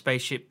board the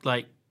spaceship,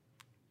 like,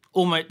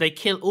 they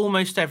kill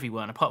almost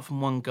everyone apart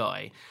from one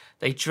guy.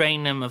 They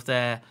drain them of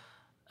their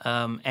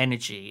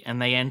energy, and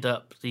they end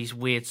up these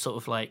weird sort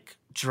of like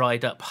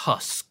dried up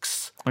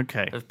husks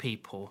of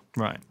people.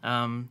 Right.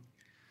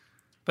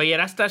 But yeah,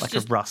 that's like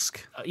just a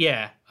rusk.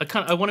 Yeah,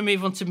 I want to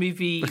move on to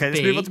movie. Okay,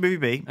 let's move on to movie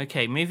B.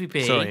 Okay, movie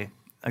B. Sorry,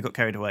 I got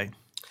carried away.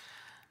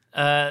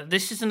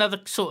 This is another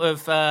sort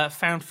of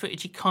found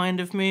footagey kind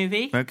of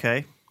movie.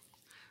 Okay.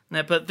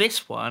 Now, but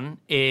this one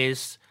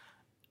it's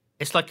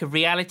like a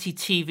reality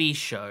TV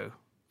show.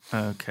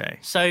 Okay.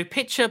 So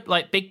picture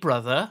like Big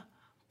Brother,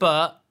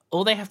 but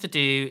all they have to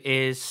do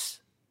is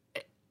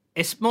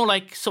it's more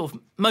like sort of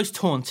Most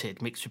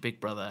Haunted mixed with Big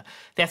Brother.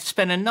 They have to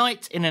spend a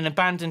night in an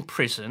abandoned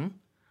prison.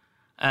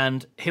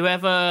 And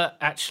whoever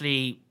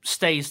actually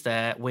stays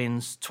there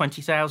wins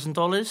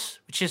 $20,000,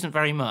 which isn't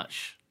very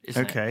much,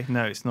 isn't it? Okay,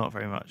 no, it's not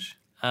very much.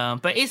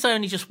 But it's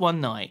only just one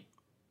night.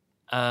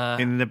 In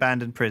an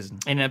abandoned prison.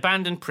 In an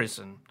abandoned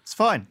prison. It's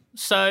fine.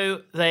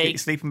 So Get your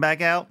sleeping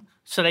bag out.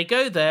 So they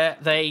go there.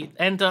 They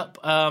end up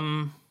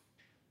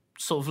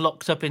sort of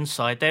locked up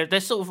inside. They're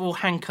sort of all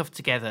handcuffed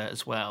together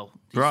as well.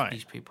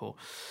 These people.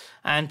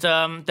 And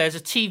there's a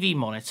TV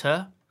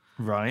monitor.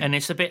 Right. And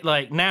it's a bit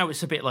like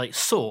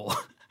Saw.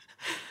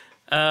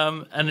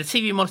 And the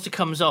TV monitor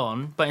comes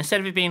on, but instead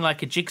of it being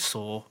like a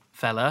jigsaw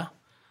fella,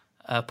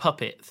 a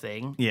puppet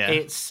thing,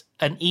 it's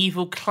an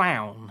evil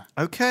clown.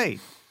 Okay.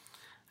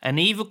 An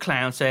evil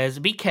clown says,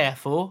 "Be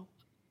careful,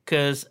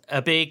 because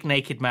a big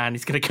naked man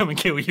is going to come and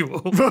kill you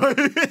all."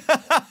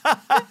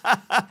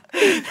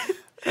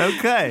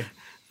 Okay.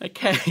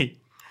 Okay.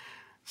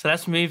 So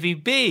that's movie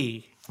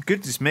B.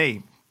 Goodness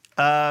me.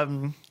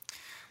 Well,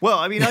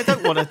 I mean, I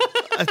don't want to.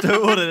 I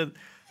don't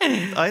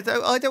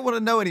want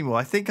to know anymore.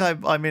 I think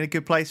I'm in a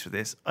good place for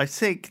this. I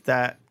think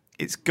that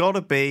it's got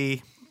to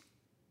be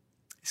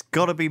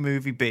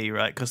movie B,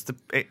 right? Because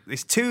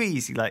it's too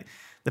easy. Like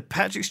the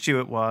Patrick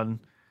Stewart one,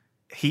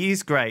 he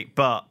is great,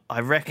 but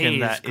I reckon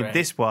that in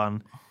this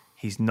one,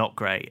 he's not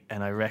great,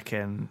 and I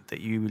reckon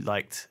that you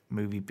liked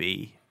movie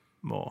B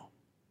more.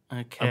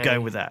 Okay, I'm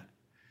going with that.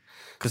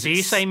 So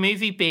you say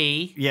movie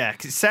B? Yeah,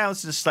 because it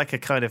sounds just like a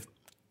kind of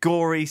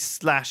gory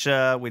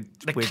slasher with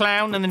the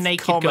clown and the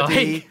naked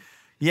comedy. guy.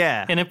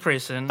 Yeah. In a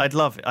prison. I'd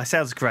love it. It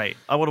sounds great.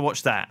 I want to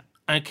watch that.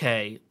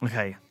 Okay.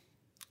 Okay.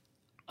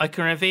 I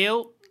can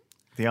reveal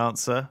the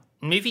answer.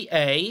 Movie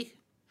A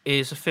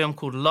is a film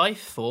called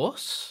Life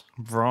Force.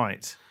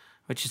 Right.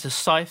 Which is a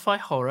sci-fi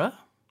horror.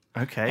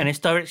 Okay. And it's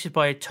directed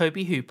by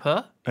Toby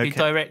Hooper, who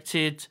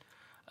directed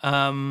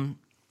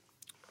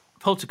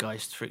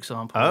Poltergeist, for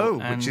example. Oh,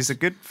 which is a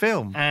good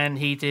film. And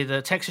he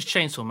did Texas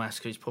Chainsaw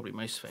Massacre, he's probably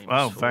most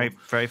famous for. Very,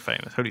 very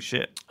famous. Holy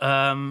shit.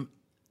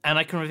 And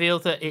I can reveal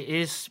that it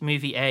is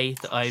movie A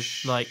that I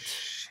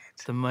liked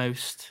the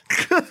most.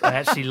 I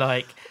actually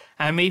like.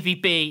 And movie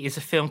B is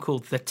a film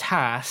called The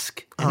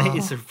Task, and it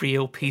is a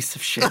real piece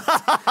of shit.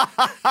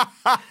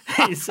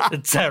 It's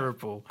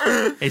terrible.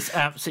 It's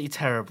absolutely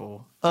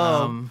terrible.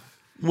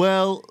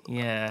 Well,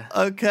 yeah.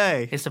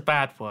 Okay. It's a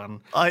bad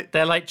one.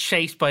 They're like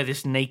chased by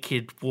this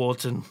naked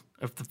warden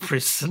of the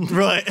prison.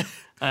 Right.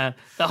 The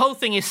whole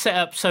thing is set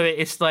up so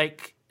it's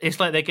like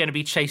they're going to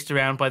be chased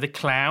around by the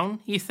clown,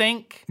 you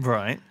think?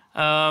 Right.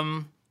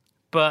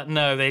 But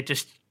no, they're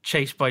just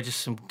chased by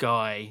just some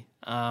guy.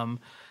 And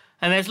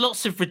there's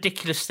lots of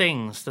ridiculous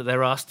things that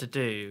they're asked to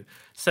do.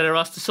 So they're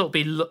asked to sort of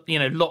be,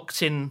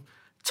 locked in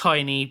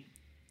tiny,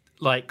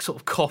 like, sort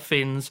of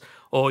coffins,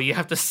 or you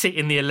have to sit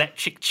in the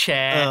electric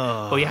chair,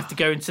 or you have to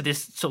go into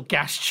this sort of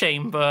gas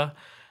chamber.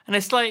 And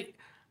it's like,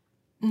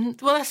 well,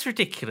 that's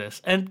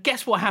ridiculous. And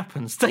guess what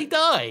happens? They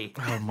die.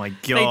 Oh, my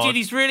God. They do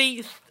these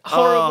really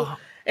horrible...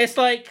 It's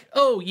like,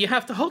 you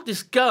have to hold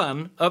this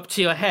gun up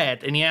to your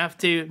head and you have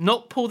to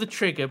not pull the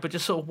trigger, but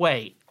just sort of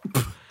wait.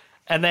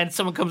 And then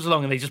someone comes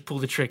along and they just pull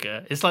the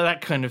trigger. It's like that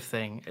kind of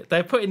thing.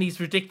 They're put in these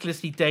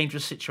ridiculously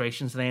dangerous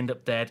situations and they end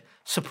up dead.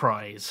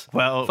 Surprise.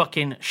 Well...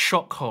 Fucking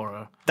shock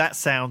horror. That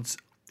sounds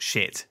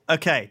shit.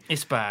 Okay.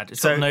 It's bad.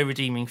 It's So, got no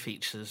redeeming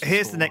features.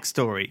 Here's the next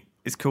story.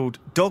 It's called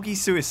Doggy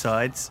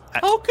Suicides at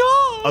Oh,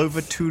 God!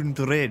 Overtoun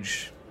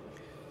Bridge.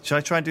 Shall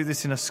I try and do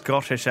this in a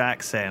Scottish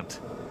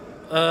accent?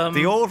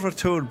 The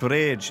Overtoun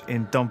Bridge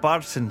in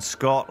Dumbarton,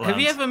 Scotland, Have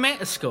you ever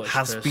met a Scottish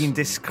has person? been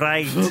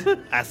described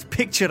as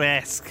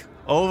picturesque,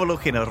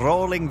 overlooking a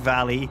rolling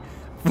valley,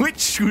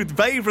 which with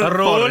vibrant A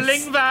rolling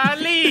forests.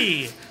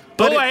 valley!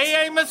 But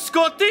Hey, I'm a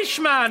Scottish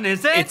man,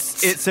 is it?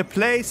 It's a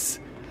place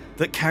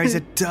that carries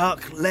a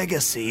dark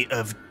legacy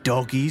of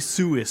doggy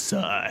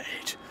suicide.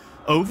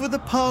 Over the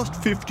past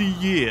 50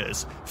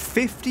 years,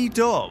 50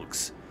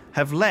 dogs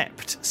have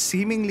leapt,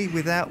 seemingly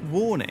without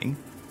warning,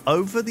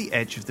 over the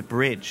edge of the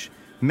bridge,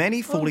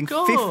 many falling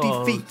 50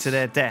 God. feet to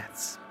their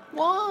deaths.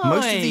 Why?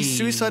 Most of these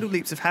suicidal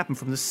leaps have happened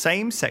from the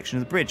same section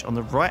of the bridge on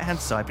the right-hand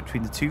side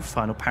between the two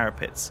final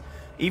parapets.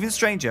 Even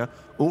stranger,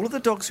 all of the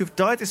dogs who have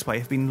died this way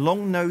have been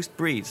long-nosed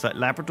breeds like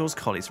Labradors,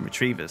 Collies and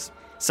Retrievers.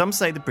 Some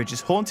say the bridge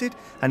is haunted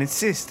and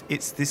insist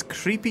it's this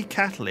creepy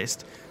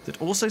catalyst that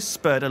also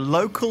spurred a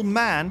local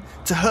man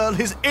to hurl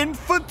his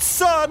infant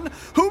son,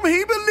 whom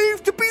he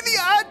believed to be the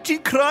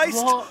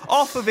Antichrist, What?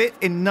 off of it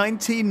in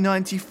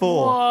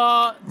 1994.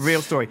 What?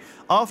 Real story.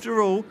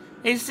 After all,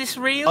 Is this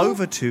real?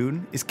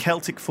 Overtoun is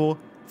Celtic for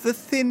the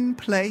thin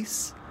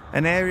place,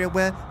 an area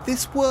where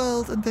this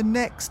world and the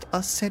next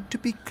are said to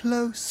be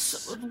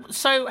close.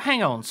 So,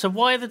 hang on. So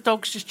why are the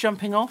dogs just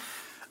jumping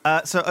off?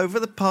 So over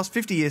the past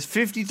 50 years,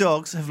 50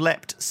 dogs have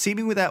leapt,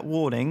 seeming without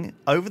warning,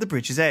 over the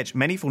bridge's edge,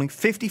 many falling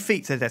 50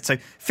 feet to their death. So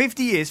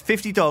 50 years,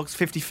 50 dogs,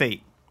 50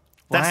 feet.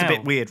 That's Wow. a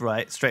bit weird,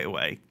 right? Straight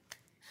away.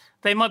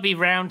 They might be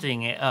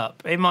rounding it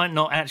up. It might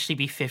not actually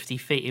be 50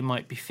 feet. It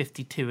might be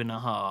 52 and a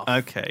half.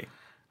 Okay.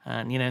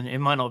 And, it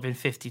might not have been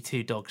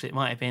 52 dogs. It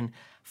might have been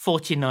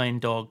 49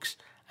 dogs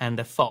and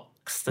a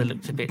fox that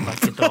looked a bit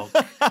like a dog.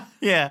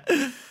 Yeah.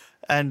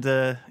 And,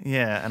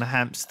 and a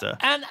hamster.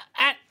 And,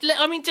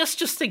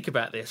 just think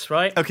about this,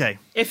 right? Okay.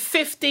 If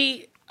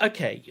 50...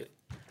 Okay,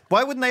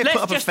 Why wouldn't they have let's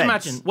put up a just fence?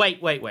 imagine...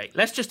 Wait.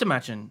 Let's just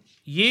imagine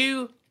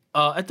you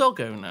are a dog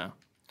owner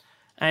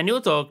and your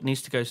dog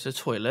needs to go to the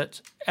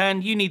toilet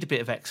and you need a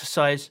bit of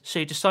exercise, so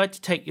you decide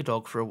to take your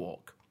dog for a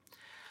walk.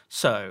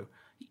 So...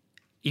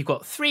 You've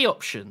got three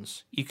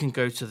options. You can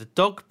go to the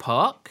dog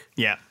park,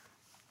 Yeah.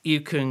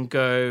 you can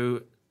go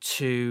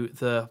to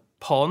the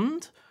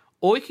pond,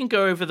 or you can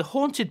go over the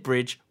haunted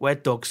bridge where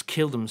dogs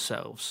kill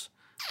themselves.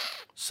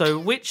 So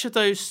which of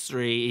those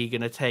three are you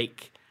going to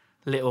take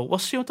little...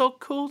 What's your dog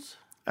called?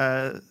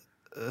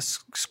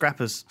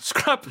 Scrappers.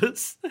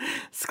 Scrappers.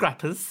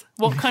 Scrappers.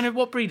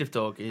 What breed of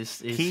dog is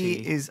He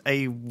is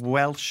a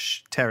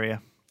Welsh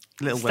Terrier.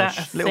 Little Is that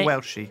Welsh. a Little thing?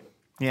 Welshie.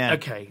 Yeah.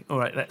 Okay, all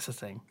right, that's the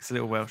thing. It's a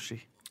little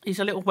Welshie. He's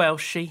a little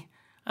Welshie.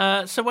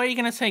 So where are you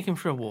going to take him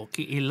for a walk?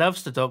 He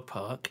loves the dog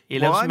park. He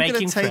Well, loves I'm gonna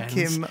making take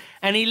friends. him-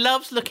 And he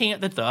loves looking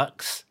at the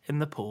ducks in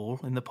the pool,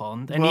 in the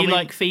pond. And Well, you I mean-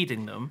 like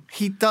feeding them.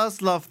 He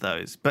does love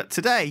those, but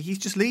today he's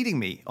just leading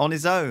me on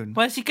his own.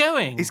 Where's he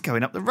going? He's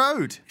going up the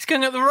road. He's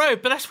going up the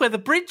road, but that's where the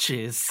bridge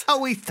is.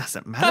 Oh, he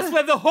doesn't matter. That's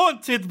where the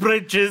haunted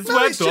bridge is, No,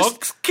 where it's just-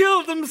 dogs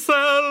kill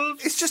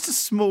themselves. It's just a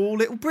small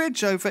little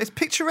bridge over. It's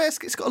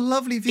picturesque. It's got a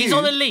lovely view. He's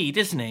on a lead,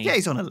 isn't he? Yeah,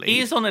 he's on a lead. He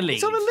is on a lead.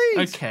 He's on a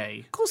lead.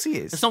 Okay. Of course he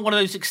is. It's not one of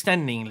those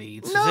extending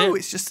leads, No, is it?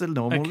 it's just a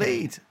normal Okay.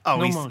 lead. Oh,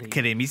 Normal he's lead.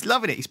 kidding. He's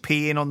loving it. He's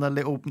peeing on the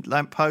little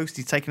lamppost.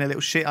 He's taking a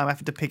little shit. I'm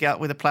having to pick it up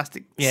with a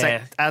plastic Yeah.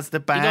 set as the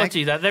You got to bag.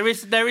 do that. There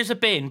is a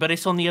bin, but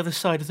it's on the other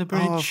side of the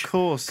bridge. Oh, of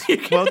course.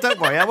 Well, don't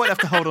worry. I won't have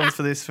to hold on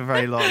for this for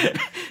very long.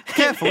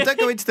 Careful. Don't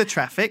go into the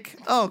traffic.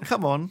 Oh,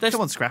 come on.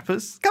 Come on,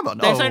 Scrappers. Come on.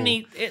 There's oh.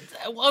 only.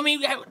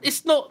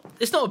 It's not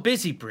a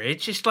busy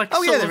bridge. It's like.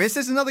 Oh, yeah, sort there of- is.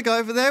 There's another guy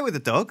over there with a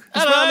dog.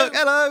 As Hello. well. Look,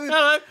 hello.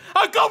 Hello.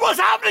 Oh God! What's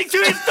happening to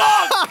his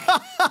dog?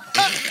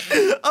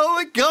 Oh,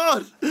 my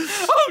God.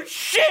 Oh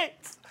shit!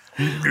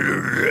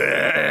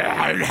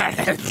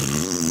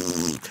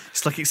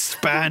 It's like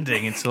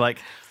expanding into like,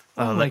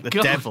 my like the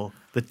God. devil.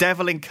 The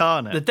devil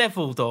incarnate. The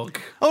devil dog.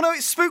 Oh, no,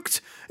 it's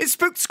spooked. It's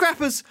spooked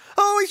Scrappers.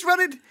 Oh, he's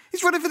running.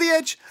 He's running for the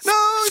edge. No,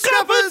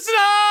 Scrappers.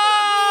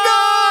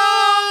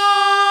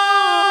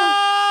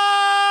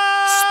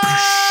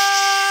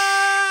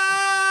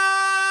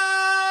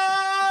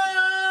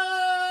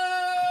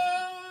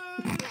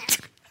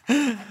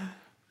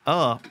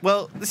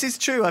 Well, this is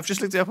true. I've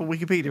just looked it up on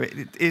Wikipedia.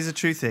 It is a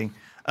true thing.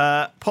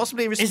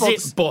 Possibly in Is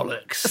response... it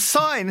bollocks? A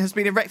sign has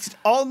been erected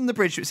on the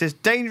bridge which says,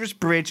 "Dangerous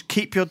bridge,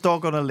 keep your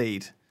dog on a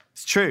lead."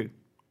 It's true.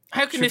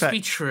 How can True this fact.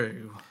 be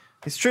true?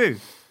 It's true.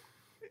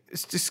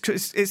 It's just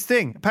it's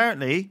thing.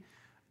 Apparently,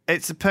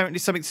 it's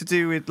something to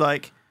do with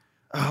like.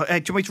 Oh, hey,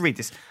 do you want me to read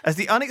this? This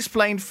is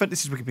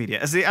Wikipedia.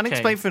 As the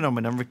unexplained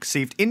phenomenon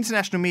received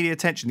international media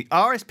attention, the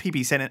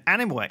RSPB sent an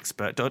animal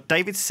expert, Dr.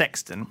 David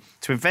Sexton,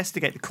 to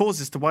investigate the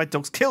causes to why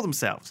dogs kill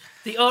themselves.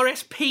 The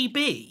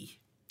RSPB?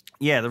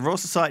 Yeah, the Royal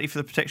Society for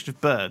the Protection of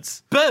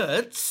Birds.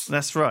 Birds?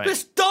 That's right.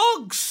 It's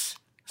dogs!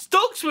 It's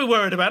dogs we're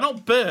worried about,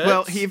 not birds.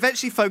 Well, he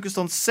eventually focused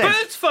on scent.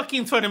 Birds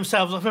fucking throw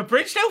themselves off a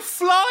bridge, they'll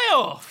fly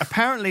off!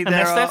 Apparently,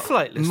 Unless there they're are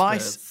flightless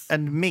mice birds.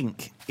 and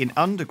mink in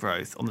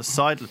undergrowth on the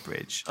side of the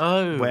bridge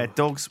where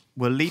dogs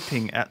were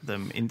leaping at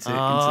them into the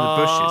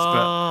bushes.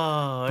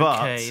 But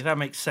okay, that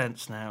makes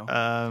sense now.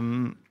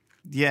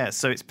 yeah,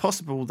 so it's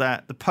possible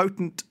that the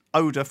potent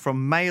odour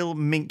from male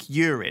mink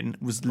urine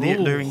was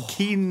luring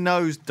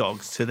keen-nosed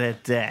dogs to their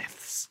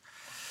deaths.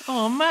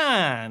 Oh,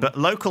 man. But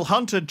local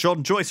hunter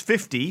John Joyce,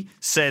 50,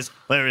 says,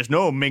 "There is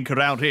no mink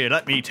around here,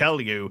 let me tell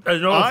you.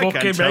 There's no I can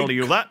fucking tell mink.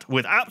 you that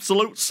with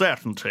absolute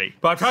certainty."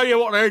 But I tell you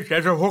what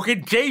there's a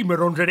fucking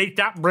demon underneath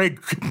that bridge.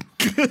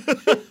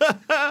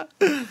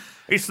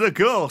 It's the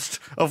ghost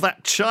of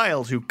that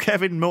child who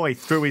Kevin Moy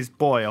threw his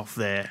boy off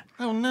there.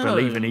 Oh, no.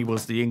 Believing he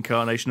was the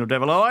incarnation of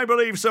devil. Oh, I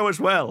believe so as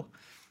well.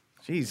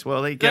 Jeez,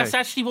 well, there you go. That's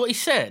actually what he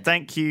said.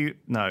 Thank you.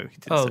 No, he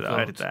didn't Oh, say that. I God.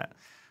 added that.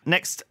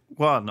 Next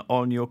one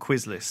on your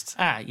quiz list.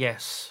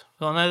 Yes.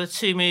 Got another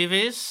 2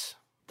 movies.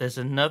 There's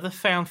another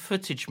found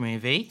footage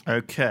movie.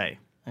 Okay.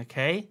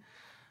 Okay.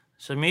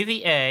 So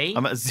movie A.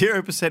 I'm at a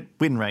 0%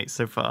 win rate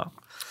so far.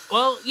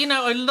 Well, you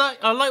know,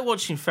 I like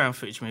watching found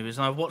footage movies,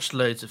 and I've watched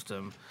loads of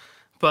them.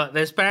 But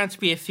there's bound to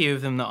be a few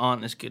of them that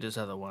aren't as good as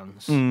other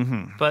ones.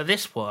 Mm-hmm. But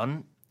this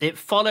one, it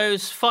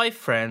follows 5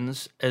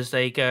 friends as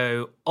they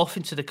go off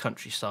into the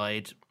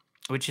countryside,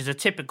 which is a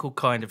typical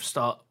kind of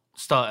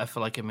starter for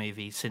like a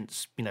movie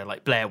since, you know,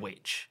 like Blair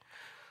Witch.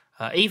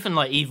 Even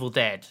like Evil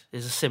Dead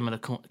is a similar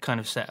kind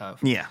of setup.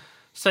 Yeah.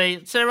 So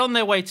they're on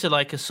their way to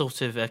like a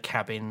sort of a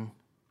cabin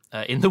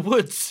in the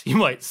woods, you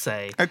might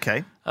say.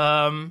 Okay.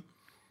 And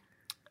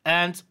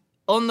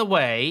on the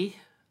way,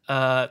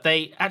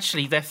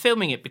 they're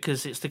filming it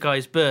because it's the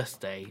guy's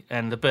birthday,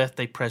 and the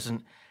birthday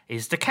present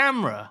is the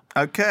camera.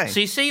 Okay.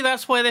 So you see,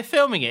 that's why they're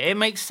filming it. It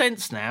makes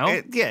sense now.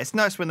 It's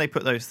nice when they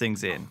put those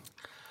things in.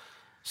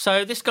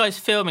 So this guy's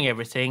filming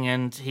everything,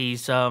 and he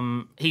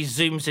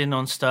zooms in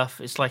on stuff.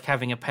 It's like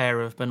having a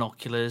pair of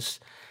binoculars,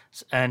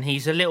 and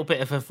he's a little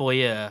bit of a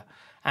voyeur.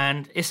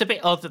 And it's a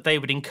bit odd that they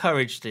would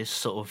encourage this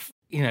sort of,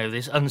 you know,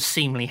 this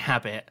unseemly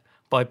habit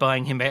by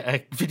buying him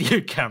a video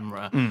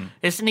camera.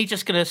 Isn't he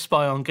just going to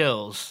spy on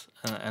girls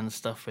and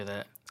stuff with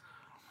it?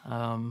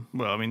 Well,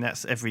 I mean,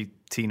 that's every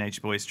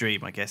teenage boy's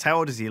dream, I guess. How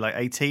old is he? Like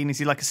 18? Is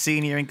he like a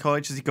senior in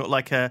college? Has he got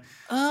like a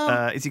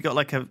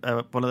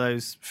one of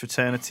those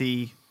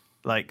fraternity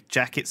like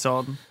jackets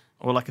on,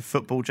 or like a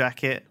football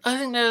jacket? I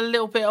think they're a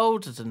little bit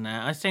older than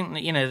that. I think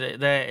that, you know,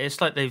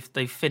 it's like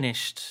they've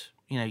finished,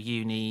 you know,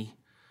 uni.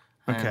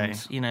 And, Okay.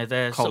 you know,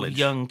 they're sort College. of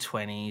young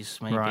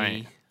 20s, maybe.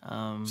 Right.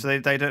 So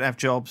they don't have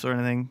jobs or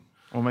anything,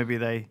 or maybe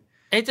they.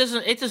 It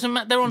doesn't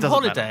matter. They're on Doesn't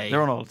holiday. matter.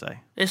 They're on holiday.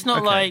 It's not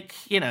Okay. like,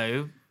 you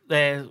know,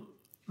 there's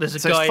a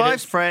So guy it's 5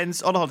 that's...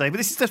 friends on holiday, but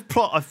this is the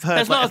plot I've heard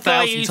There's like not a a guy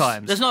thousand who's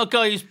times. there's not a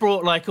guy who's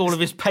brought like all of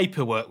his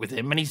paperwork with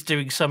him, and he's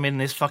doing some in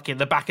this fucking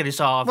the back of this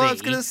RV. Well, I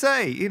was going to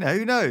say, you know,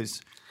 who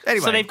knows?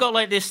 Anyway, So they've got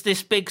like this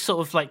big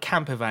sort of like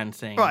camper van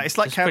thing. right. It's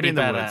like It's Cabin pretty in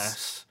the badass.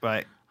 Woods,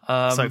 right?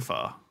 So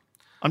far,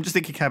 I'm just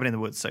thinking Cabin in the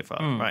Woods so far,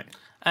 right?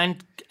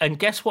 And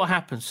guess what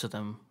happens to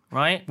them,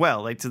 right?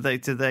 Well, do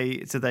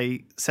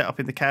they set up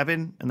in the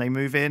cabin and they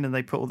move in and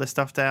they put all their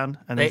stuff down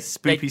and then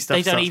spoopy stuff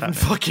They don't starts even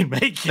happening? fucking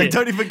make it. They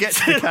don't even get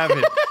to the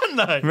cabin.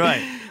 No.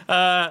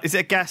 Right. Is it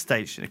a gas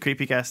station? A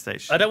creepy gas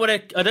station? I don't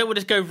want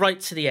to go right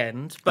to the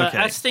end, but Okay.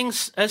 as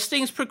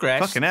things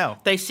progress, Fucking hell.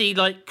 they see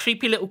like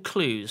creepy little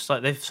clues,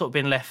 like they've sort of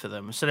been left for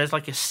them. So there's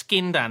like a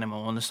skinned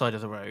animal on the side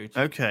of the road,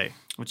 Okay.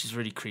 which is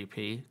really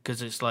creepy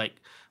because it's like,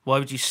 why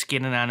would you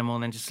skin an animal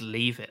and then just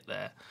leave it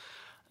there?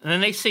 And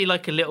then they see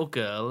like a little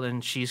girl,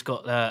 and she's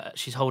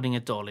holding a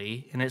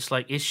dolly, and it's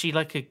like, is she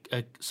like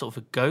a sort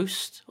of a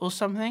ghost or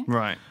something?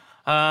 Right.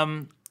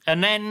 And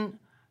then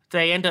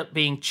they end up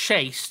being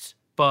chased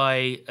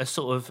by a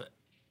sort of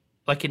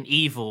like an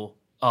evil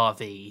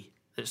RV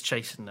that's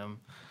chasing them.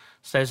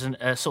 So there's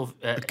a sort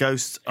of A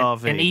ghost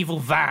RV. an evil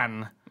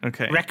van,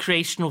 Okay.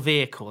 recreational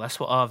vehicle. That's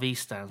what RV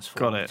stands for.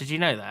 Got it. Did you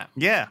know that?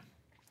 Yeah.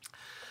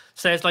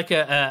 So there's like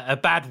a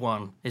bad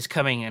one is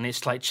coming, and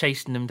it's like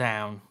chasing them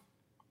down.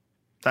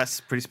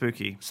 That's pretty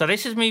spooky, So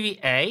this is movie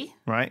A.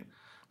 right?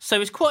 So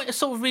it's quite a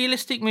sort of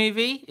realistic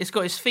movie. It's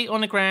got his feet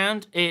on the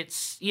ground.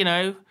 It's, you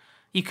know,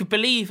 you could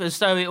believe as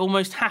though it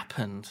almost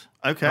happened.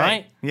 Okay.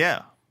 Right?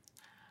 Yeah.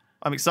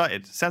 I'm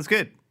excited. Sounds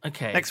good.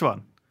 Okay. Next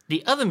one.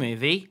 The other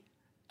movie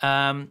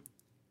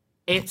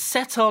It's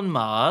set on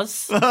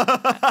Mars,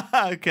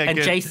 Okay, and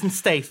good. Jason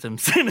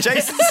Statham's in it.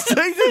 Jason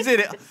Statham's in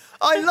it.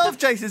 I love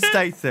Jason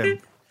Statham.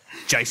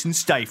 Jason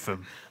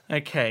Statham.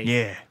 Okay.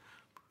 Yeah.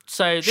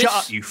 So this. Shut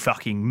up, you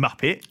fucking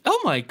muppet. Oh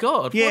my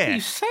God! What Yeah. are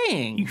you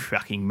saying? You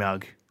fucking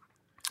mug.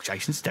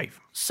 Jason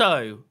Statham.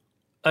 So,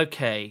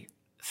 okay,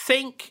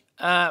 think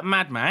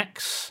Mad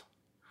Max,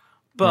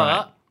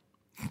 but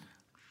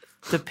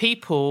the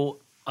people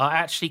are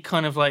actually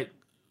kind of like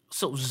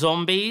sort of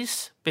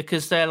zombies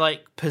because they're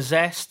like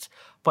possessed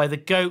by the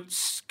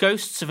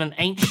ghosts of an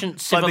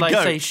ancient By the goats.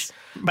 civilization.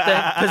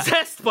 They're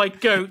possessed by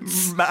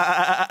goats.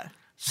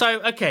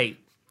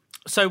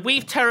 So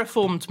we've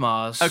terraformed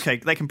Mars. Okay,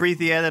 they can breathe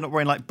the air. They're not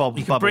wearing like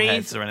bubble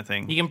heads or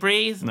anything. You can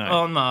breathe No.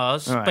 on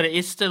Mars, Right. but it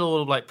is still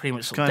all like pretty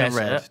much sort of kind of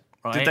desert. red.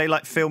 Right? Did they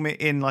like film it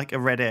in like a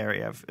red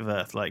area of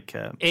Earth, like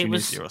It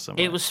was. Tunisia or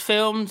something? It was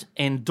filmed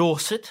in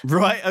Dorset.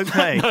 right.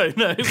 Okay.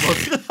 No, it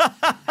wasn't.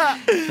 No,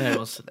 it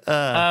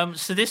wasn't.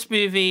 So this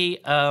movie,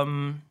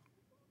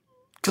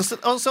 Because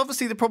also,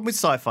 obviously, the problem with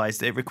sci-fi is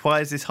that it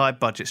requires this high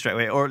budget straight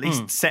away, or at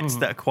least sets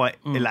that are quite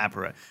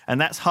elaborate, and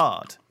that's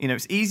hard. You know,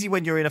 it's easy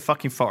when you're in a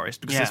fucking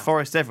forest because Yeah. there's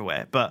forests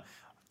everywhere, but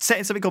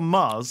setting something on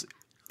Mars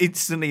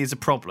instantly is a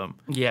problem.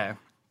 yeah.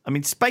 I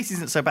mean, space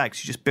isn't so bad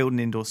because you just build an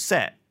indoor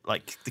set.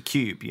 Like the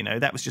Cube, you know,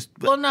 that was just.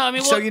 Well, no, I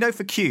mean, so what- you know,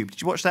 for Cube,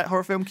 did you watch that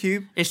horror film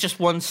Cube? It's just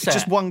one set. It's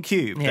just one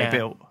cube Yeah. they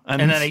built,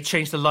 and then they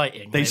changed the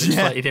lighting. It looks yeah.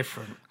 slightly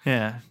different.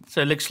 yeah,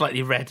 So it looks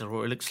slightly redder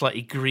or it looks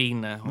slightly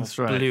greener or that's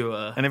right.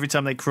 bluer. And every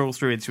time they crawl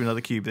through into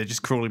another cube, they're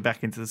just crawling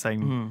back into the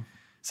same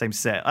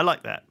set. I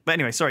like that. But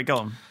anyway, sorry, go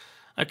on.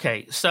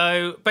 Okay,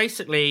 so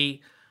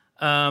basically,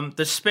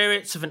 the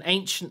spirits of an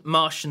ancient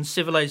Martian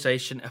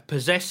civilization are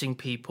possessing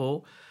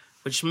people,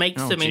 which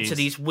makes them into geez.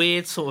 these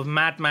weird sort of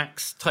Mad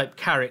Max type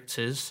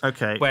characters.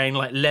 Okay. Wearing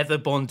like leather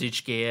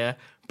bondage gear,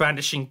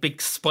 brandishing big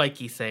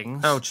spiky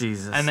things. Oh,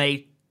 Jesus. And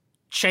they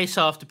chase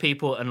after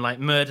people and like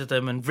murder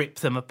them and rip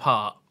them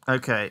apart.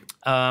 Okay.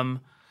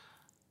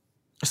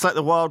 It's like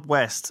the Wild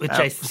West. With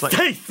Jason it's like,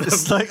 Statham.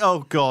 It's like, oh,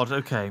 God,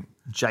 okay.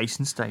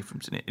 Jason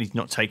Statham's in it, and he's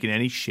not taking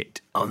any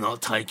shit. I'm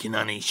not taking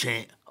any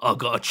shit. I've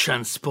got to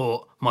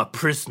transport my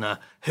prisoner,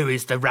 who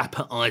is the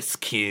rapper Ice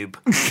Cube.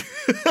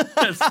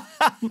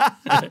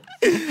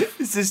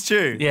 Is this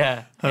true?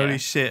 Yeah. Holy yeah.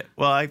 shit.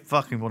 Well, I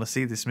fucking want to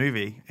see this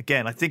movie.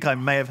 Again, I think I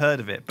may have heard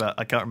of it, but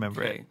I can't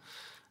remember it.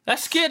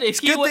 That's good.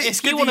 If good you, that- want, it's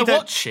if good you that want you to don't-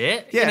 watch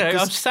it, Yeah, you know,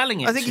 'cause I'm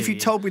selling it I think to if you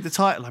told me the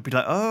title, I'd be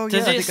like, oh,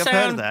 Does yeah, I it think I've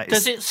heard of sound? that.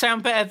 Does it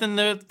sound better than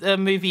the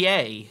movie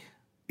A?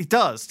 It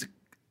does.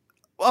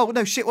 Oh,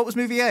 no, shit, what was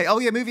movie A? Oh,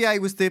 yeah, movie A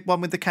was the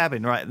one with the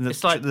cabin, right? And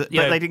It's like, but you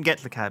know- they didn't get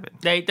to the cabin.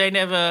 They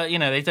never, you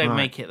know, they don't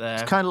make it there.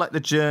 It's kind of like the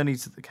journey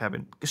to the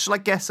cabin. Shall I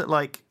guess at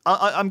like...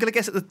 I'm going to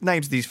guess at the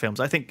names of these films.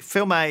 I think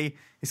film A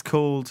is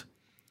called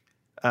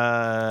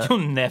You're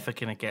never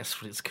gonna guess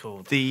what it's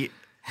called. the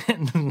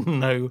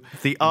No.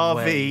 RV...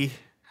 way.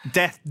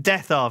 Death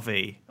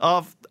RV.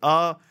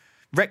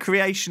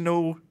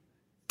 Recreational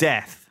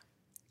Death.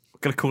 I'm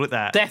going to call it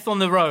that. Death on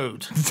the Road.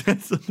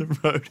 Death on the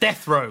road.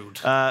 Death Road.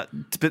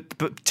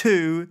 But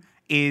 2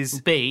 is...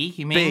 B.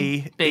 You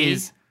mean B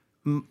is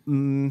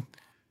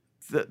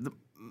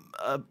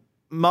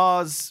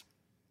Mars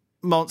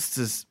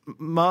Monsters.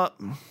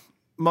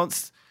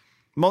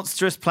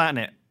 Monstrous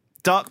Planet.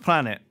 Dark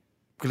Planet.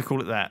 I'm going to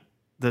call it that.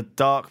 The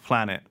Dark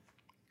Planet.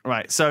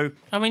 Right, so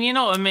I mean, you're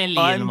not a million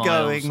I'm miles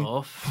going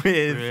off.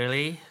 with-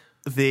 Really?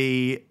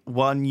 the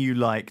one you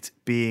liked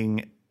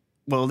being...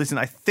 Well, listen,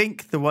 I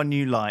think the one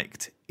you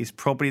liked is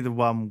probably the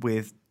one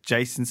with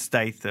Jason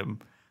Statham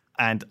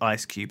and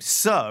Ice Cube.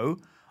 So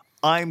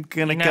I'm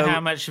going to You know go... how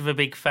much of a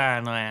big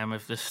fan I am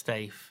of the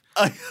Stafe.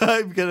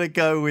 I'm gonna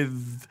go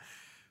with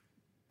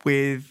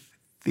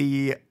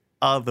the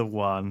other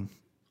one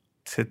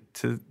to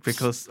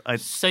because I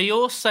So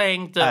you're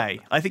saying that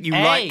I think you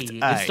A liked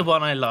A. is the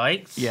one I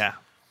liked. Yeah,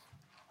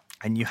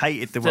 and you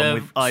hated the The one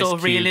with Ice sort of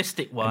Cube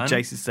realistic and one.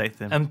 Jason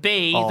Statham, And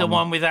B, the on-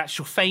 one with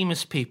actual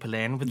famous people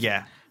in. With,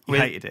 yeah, you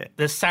with, hated it.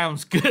 That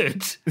sounds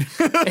good.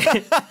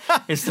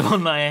 It's the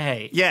one that I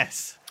hate.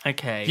 Yes,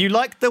 Okay. you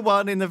liked the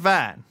one in the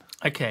van.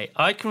 Okay,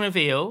 I can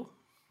reveal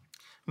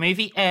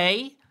movie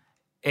A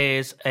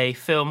is a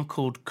film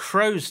called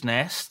Crow's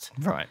Nest,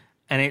 Right.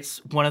 and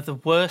it's one of the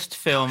worst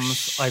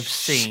films I've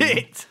seen.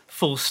 shit.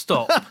 Full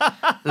stop.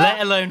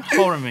 Let alone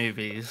horror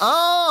movies.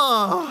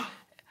 Oh,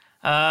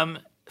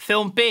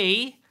 Film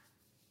B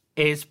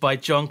is by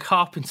John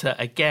Carpenter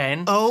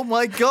again, oh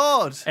my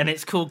God! and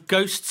it's called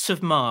Ghosts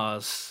of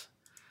Mars.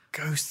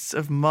 Ghosts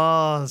of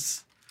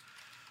Mars.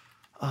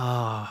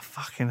 Oh,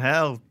 fucking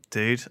hell,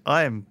 dude!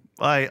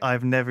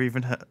 I've never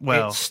even heard.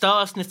 Well, It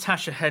stars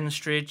Natasha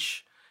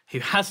Henstridge, who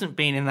hasn't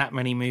been in that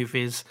many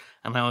movies,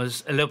 and I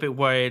was a little bit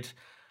worried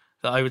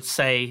that I would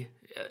say,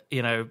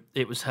 you know,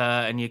 it was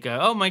her, and you go,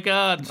 oh my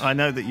God, I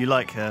know that you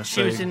like her. she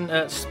So was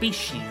in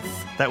Species.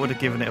 that would have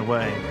given it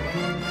away.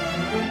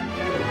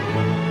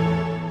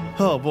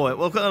 Oh boy,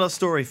 well, I've got another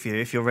story for you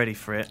if you're ready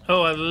for it.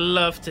 Oh, I'd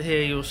love to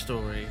hear your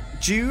story.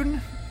 June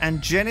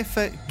and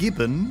Jennifer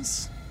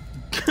Gibbons.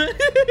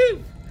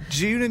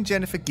 June and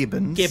Jennifer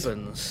Gibbons.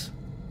 Gibbons.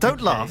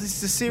 Don't laugh. This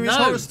is a serious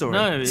No, horror story.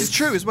 no, This is it's-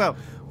 true as well.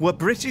 Were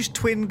British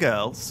twin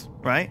girls,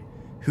 right,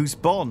 whose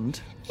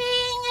bond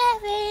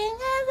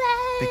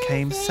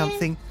became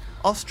something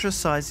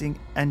ostracising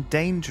and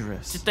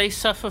dangerous. Did they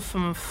suffer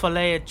from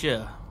folie à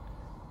deux?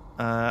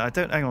 I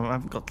don't. Hang on, I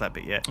haven't got to that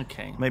bit yet.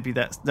 Okay. Maybe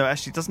that's no.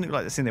 Actually, it doesn't look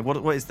like that's in there.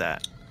 What is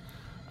that?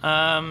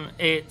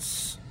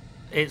 It's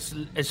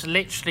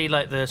literally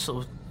like the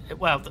sort of,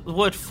 well, the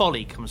word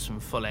folly comes from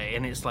folie,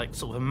 and it's like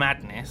sort of a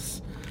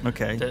madness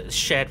Okay. that's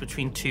shared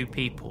between two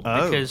people.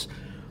 Oh. Because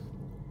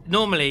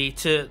normally,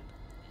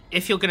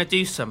 if you're going to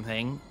do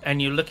something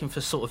and you're looking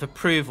for sort of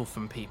approval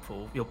from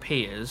people, your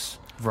peers,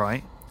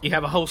 Right. you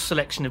have a whole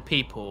selection of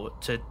people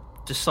to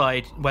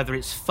decide whether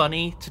it's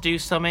funny to do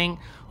something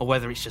or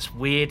whether it's just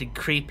weird and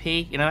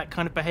creepy, that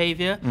kind of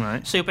behaviour.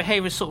 Right. So your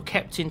behaviour is sort of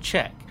kept in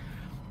check.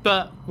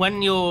 But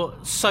when you're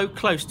so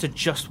close to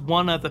just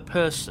one other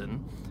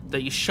person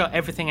that you shut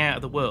everything out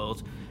of the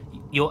world,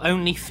 your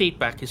only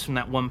feedback is from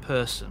that one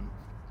person.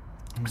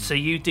 So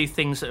you do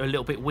things that are a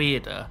little bit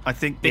weirder. I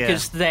think,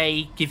 because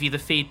they give you the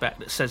feedback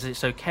that says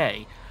it's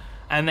okay.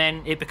 And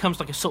then it becomes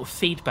like a sort of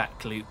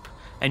feedback loop.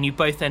 And you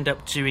both end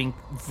up doing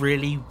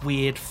really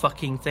weird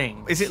fucking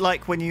things. Is it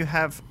like when you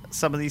have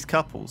some of these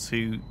couples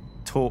who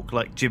talk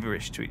like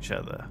gibberish to each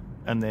other,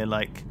 and they're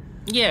like,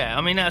 Yeah,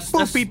 I mean that's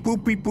boopy,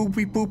 boopy,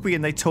 boopy, boopy,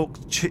 and they talk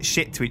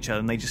shit to each other,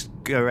 and they just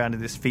go around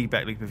in this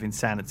feedback loop of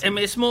insanity. I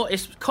mean,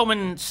 it's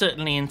common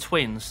certainly in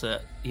twins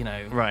that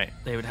Right.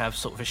 they would have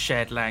sort of a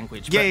shared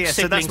language. Yeah, but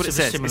so that's siblings what it of a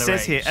says. It similar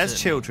says here, age, as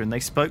certainly. children, they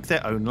spoke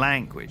their own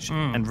language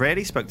and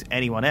rarely spoke to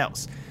anyone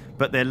else.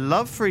 But their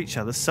love for each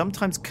other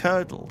sometimes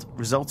curdled,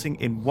 resulting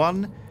in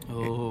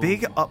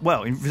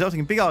resulting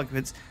in big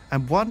arguments,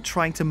 and one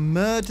trying to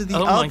murder the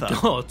Oh other.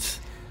 my god!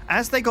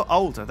 As they got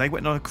older, they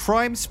went on a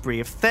crime spree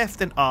of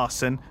theft and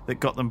arson that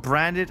got them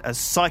branded as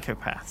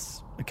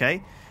psychopaths.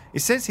 Okay?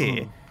 It says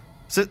here,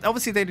 so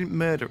obviously they didn't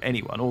murder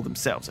anyone, or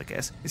themselves, I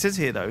guess. It says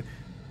here, though,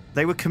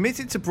 they were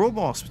committed to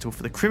Broadmoor Hospital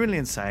for the criminally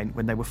insane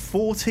when they were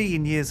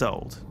 14 years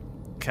old.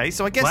 Okay,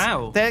 so I guess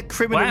Wow. their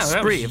criminal Wow, that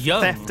spree was of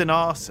young. theft and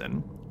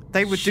arson,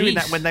 they were doing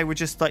that Jeez. when they were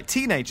just like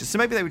teenagers. So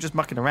maybe they were just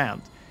mucking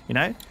around,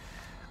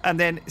 And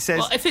then it says,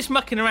 Well, if it's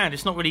mucking around,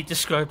 it's not really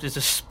described as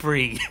a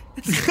spree.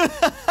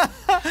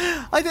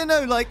 I don't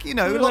know,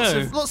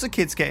 lots of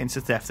kids get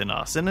into theft and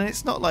arson, and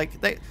it's not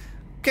like they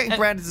getting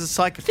branded as a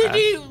psychopath.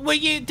 Did What?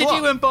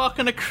 you embark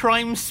on a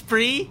crime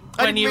spree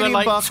I when didn't you really were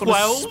like embark on a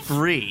 12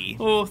 spree,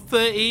 or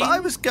 13? but I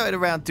was going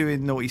around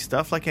doing naughty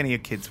stuff like any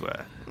of kids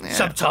were. Yeah.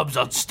 Sometimes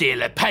I'd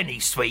steal a penny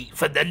sweet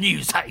from the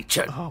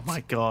newsagent. Oh my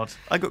god,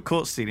 I got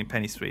caught stealing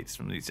penny sweets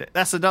from these.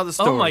 That's another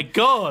story. Oh my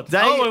god!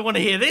 I want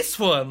to hear this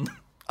one.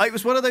 It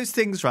was one of those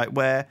things, right,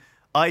 where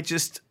I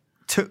just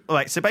took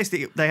so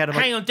basically they had a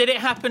Hang on, did it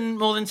happen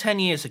more than 10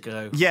 years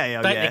ago?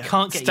 Yeah. They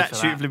can't get you for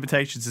Statute that. of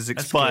limitations has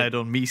expired good.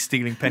 on me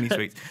stealing penny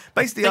sweets.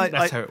 Basically, think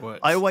that's how it works.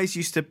 I always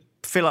used to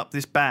fill up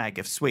this bag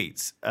of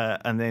sweets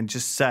and then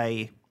just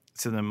say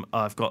to them,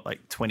 I've got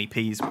like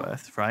 20p's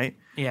worth, right?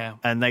 Yeah.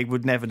 And they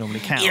would never normally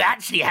count. You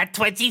actually had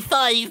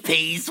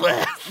 25p's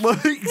worth. Well,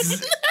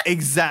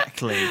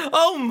 exactly.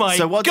 Oh my god!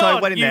 So one time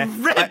I went in you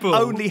there, rebel. I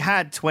only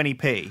had 20p.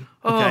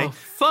 Okay, Oh,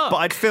 fuck. But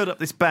I'd filled up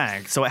this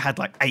bag, so it had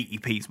like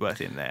 80p's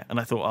worth in there, and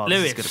I thought,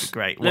 this is going to be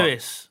great. What?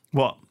 Lewis,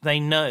 What? they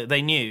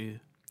knew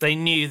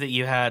that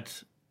you had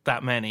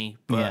that many,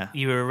 but Yeah.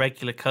 you were a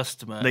regular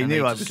customer. They and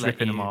knew I just was let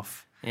ripping them you-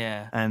 off,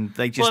 Yeah, and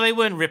they just well, they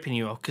weren't ripping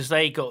you off because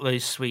they got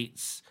those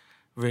sweets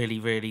really,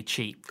 really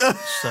cheap.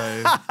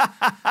 So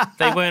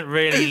they weren't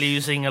really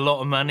losing a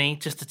lot of money,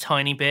 just a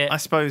tiny bit. I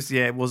suppose,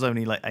 it was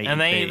only like 80p. And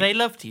they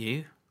loved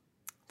you.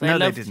 no,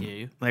 loved they didn't.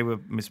 you. They were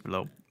miserable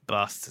old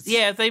bastards.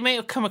 Yeah, they may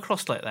have come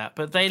across like that,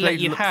 but they let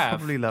you have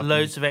probably loved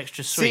loads me. of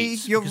extra See,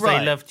 sweets you're because right.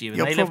 they loved you. And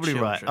You're they probably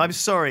loved right. children. I'm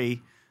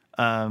sorry,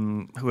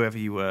 whoever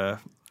you were,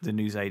 the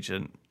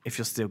newsagent. If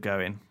you're still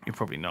going, you're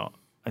probably not.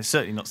 I'm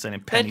certainly not selling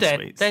They're penny dead.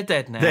 sweets. They're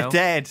dead now. They're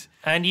dead.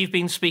 And you've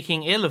been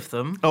speaking ill of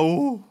them,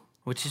 Oh,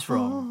 which is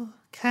wrong.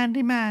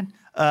 Candyman.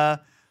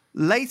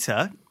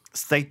 Later,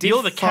 they did.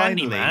 You're the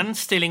finally, candy man,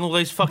 stealing all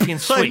those fucking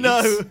sweets. I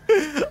know.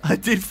 I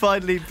did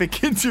finally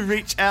begin to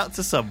reach out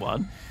to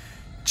someone.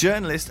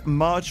 Journalist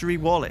Marjorie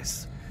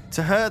Wallace.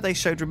 To her, they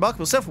showed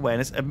remarkable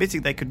self-awareness,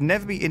 admitting they could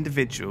never be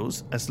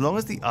individuals as long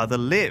as the other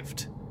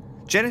lived.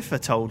 Jennifer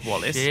told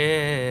Wallace,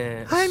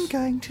 Yes. I'm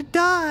going to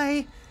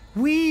die.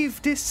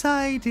 We've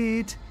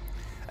decided.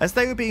 As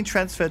they were being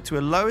transferred to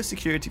a lower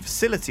security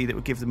facility that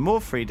would give them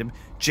more freedom,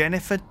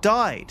 Jennifer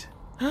died.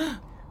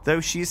 Though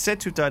she is said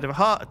to have died of a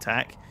heart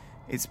attack,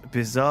 it's a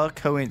bizarre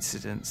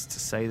coincidence, to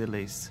say the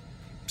least.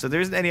 So there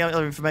isn't any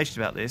other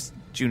information about this.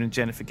 June and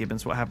Jennifer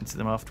Gibbons, what happened to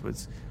them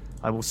afterwards.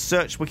 I will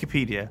search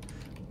Wikipedia.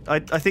 I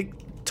think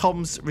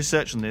Tom's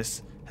research on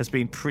this has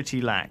been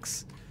pretty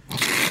lax.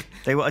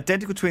 They were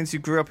identical twins who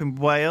grew up in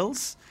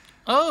Wales.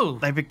 Oh.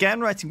 They began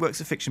writing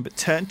works of fiction but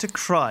turned to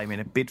crime in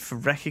a bid for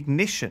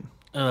recognition.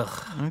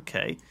 Ugh.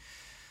 Okay.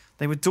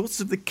 They were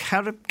daughters of the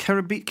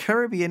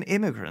Caribbean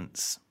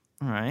immigrants.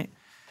 All right.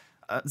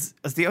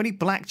 as the only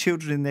black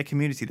children in their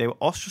community, they were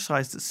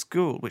ostracized at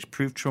school, which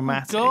proved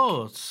traumatic.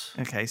 Oh, God.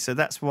 Okay, so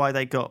that's why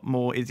they got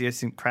more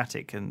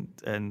idiosyncratic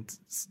and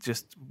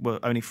just were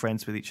only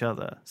friends with each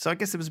other. So I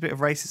guess there was a bit of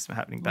racism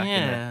happening back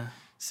in the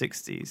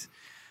 60s.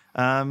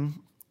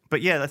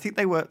 But yeah, I think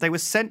they were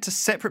sent to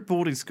separate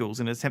boarding schools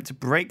in an attempt to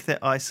break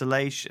their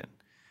isolation,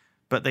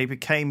 but they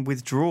became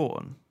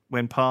withdrawn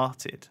when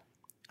parted,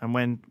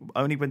 and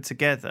only when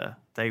together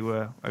they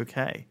were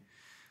okay.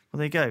 Well,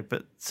 there you go.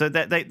 But so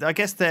I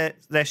guess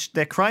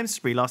their crime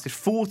spree lasted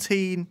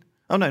 14.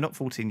 Oh no, not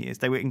 14 years.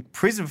 They were in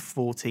prison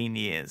for 14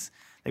 years.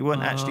 They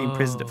weren't actually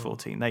imprisoned at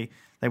 14. They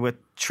were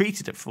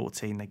treated at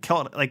 14. They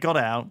got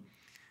out,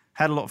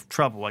 had a lot of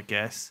trouble, I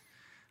guess.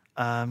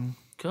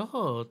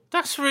 God,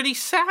 that's really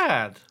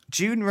sad.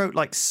 June wrote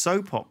like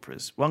soap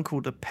operas, one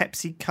called A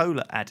Pepsi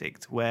Cola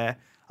Addict, where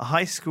a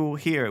high school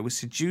hero was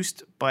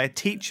seduced by a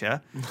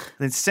teacher,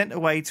 then sent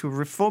away to a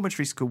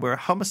reformatory school where a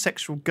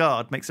homosexual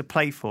guard makes a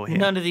play for him.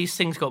 None of these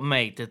things got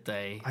made, did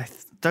they? I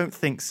don't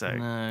think so.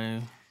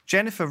 No.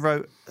 Jennifer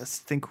wrote a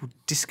thing called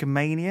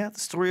Discomania, the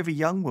story of a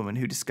young woman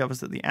who discovers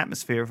that the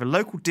atmosphere of a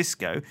local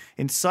disco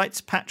incites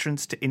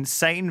patrons to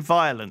insane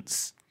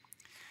violence.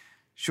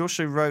 She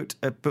also wrote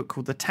a book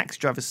called The Taxi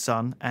Driver's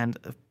Son and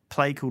a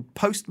play called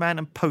Postman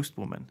and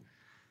Postwoman.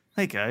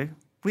 There you go.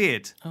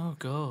 Weird. Oh,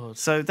 God.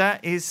 So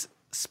that is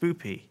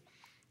spoopy.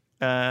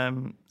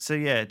 So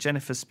yeah,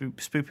 Jennifer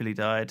spoopily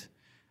died,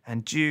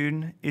 and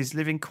June is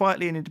living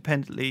quietly and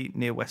independently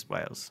near West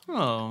Wales.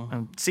 Oh.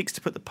 And seeks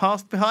to put the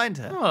past behind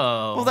her.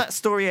 Oh. Well, that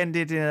story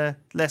ended in a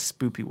less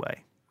spoopy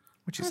way,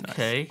 which is nice.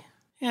 Okay.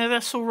 Yeah,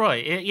 that's all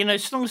right.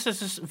 As long as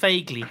there's a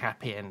vaguely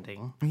happy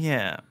ending.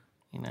 Yeah.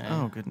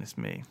 Oh, goodness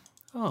me.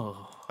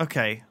 Oh.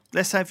 Okay,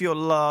 let's have your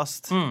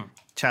last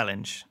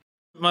challenge.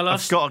 My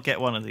last. I've got to get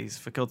one of these,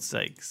 for God's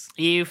sakes.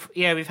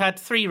 We've had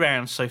 3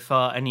 rounds so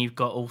far, and you've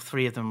got all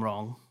 3 of them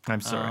wrong.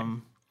 I'm sorry.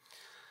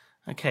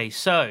 Okay,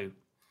 so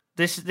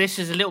this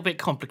is a little bit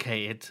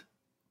complicated,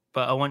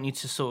 but I want you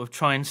to sort of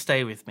try and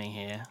stay with me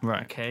here.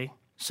 Right. Okay.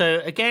 So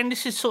again,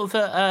 this is sort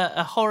of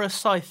a horror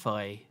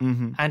sci-fi,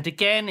 and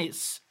again,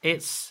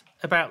 it's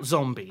about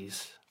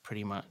zombies,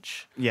 pretty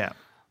much. Yeah.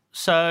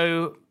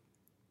 So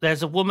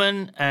there's a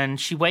woman,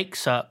 and she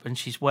wakes up, and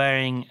she's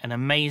wearing an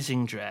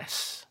amazing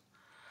dress.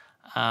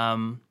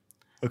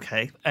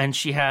 Okay. And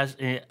she has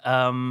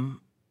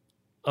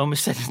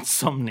almost said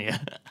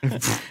insomnia.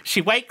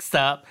 She wakes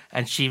up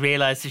and she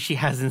realizes she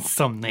has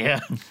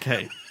insomnia.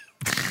 Okay.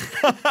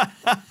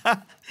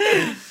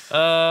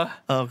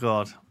 Oh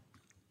God.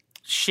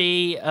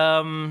 She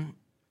the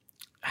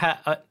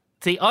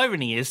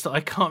irony is that I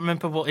can't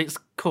remember what it's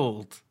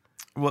called.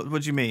 What do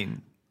you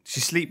mean?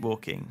 She's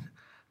sleepwalking.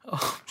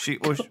 Oh,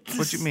 what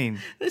do you mean?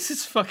 This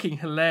is fucking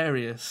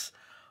hilarious.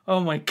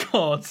 Oh my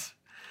God.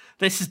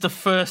 This is the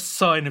first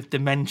sign of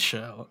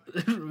dementia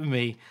for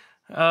me.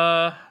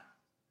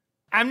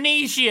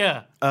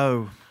 Amnesia.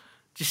 Oh.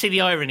 Do you see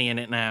the irony in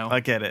it now? I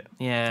get it.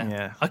 Yeah.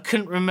 Yeah. I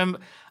couldn't remember.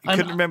 You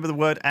couldn't remember the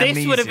word amnesia.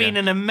 This would have been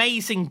an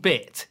amazing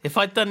bit. If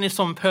I'd done this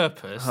on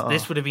purpose,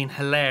 this would have been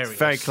hilarious. It's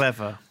very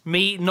clever.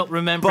 Me not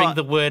remembering But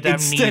the word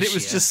amnesia. instead it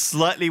was just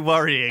slightly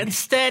worrying.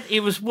 Instead,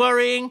 it was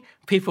worrying.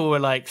 People were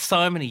like,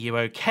 Simon, are you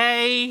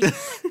okay?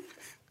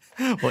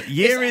 What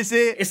year is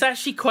it? It's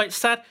actually quite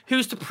sad.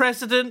 Who's the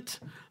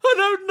president? I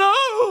don't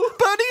know.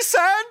 Bernie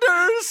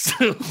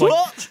Sanders!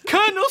 What?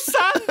 Colonel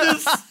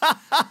Sanders!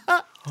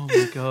 Oh,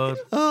 my God.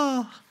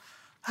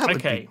 That would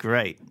Okay. be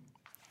great.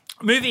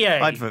 Movie A.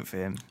 I'd vote for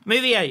him.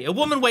 Movie A. A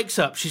woman wakes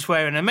up. She's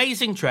wearing an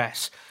amazing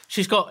dress.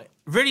 She's got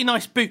really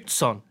nice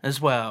boots on as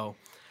well.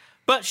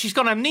 But she's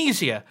got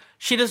amnesia.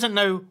 She doesn't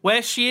know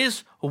where she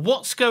is or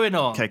what's going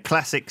on. Okay,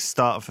 classic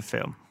start of a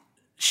film.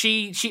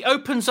 She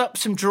opens up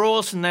some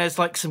drawers and there's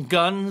like some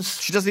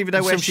guns. She doesn't even know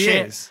and where some she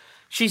shit. is.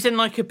 She's in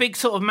like a big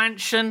sort of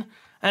mansion,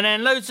 and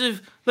then loads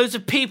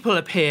of people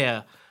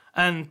appear,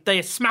 and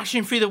they're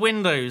smashing through the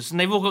windows, and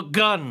they've all got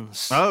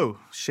guns. Oh,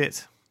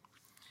 shit.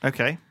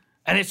 Okay.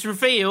 And it's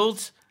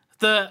revealed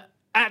that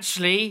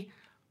actually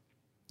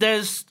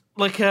there's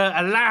like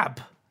a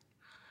lab,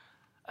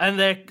 and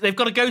they've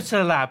got to go to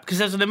the lab because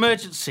there's an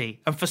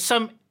emergency, and for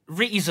some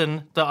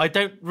reason that I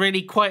don't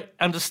really quite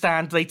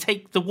understand, they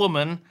take the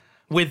woman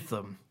with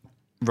them.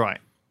 Right.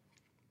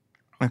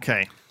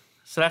 Okay.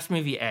 So that's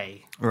movie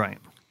A. Right.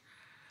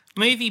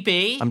 Movie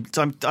B. I'm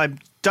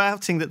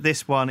doubting that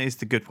this one is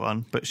the good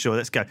one, but sure,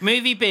 let's go.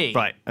 Movie B.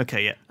 Right.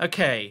 Okay, yeah.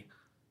 Okay.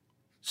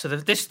 So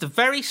this is the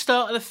very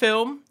start of the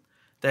film.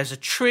 There's a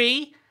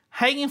tree.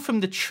 Hanging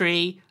from the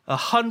tree are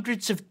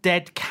hundreds of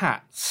dead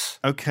cats.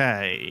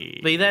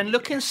 Okay. They then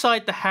look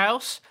inside the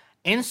house.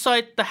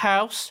 Inside the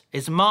house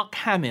is Mark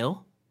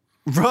Hamill,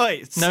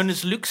 Right. known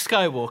as Luke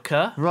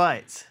Skywalker.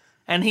 Right.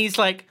 And he's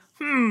like,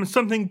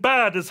 something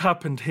bad has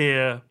happened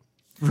here.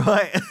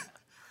 Right.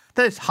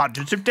 There's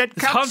hundreds of dead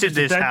cats Hundreds in of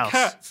this dead house.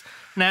 cats.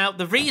 Now,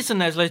 the reason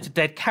there's loads of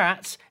dead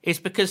cats is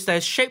because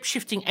there's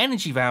shape-shifting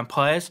energy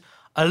vampires,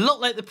 a lot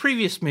like the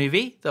previous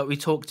movie that we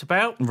talked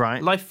about,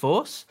 Right. Life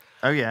Force.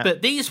 Oh, yeah.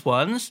 But these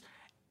ones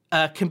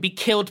can be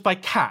killed by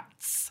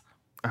cats.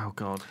 Oh,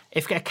 God.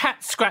 If a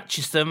cat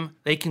scratches them,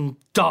 they can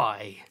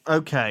die.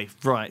 Okay,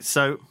 right.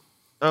 So,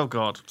 oh,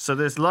 God. So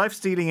there's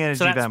life-stealing energy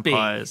that's B.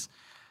 vampires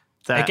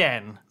that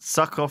Again.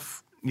 suck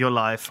off your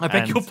life. I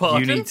beg your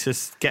pardon? You need to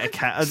get a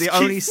cat. The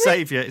only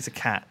saviour is a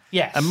cat.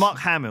 Yes. And Mark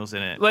Hamill's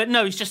in it. Well,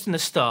 no, he's just in the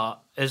start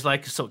as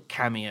like a sort of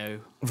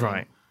cameo.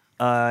 Right.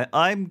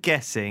 I'm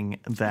guessing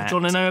that... Do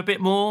you want to know a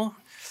bit more?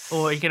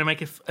 Or are you going to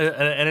make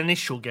an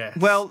initial guess?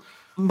 Well,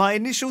 my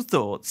initial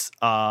thoughts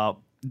are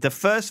the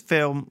first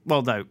film...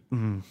 Well, no.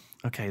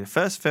 Okay, the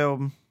first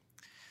film...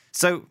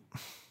 So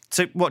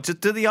what,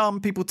 do the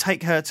armed people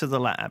take her to the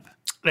lab?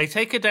 They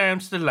take her down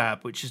to the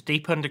lab, which is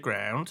deep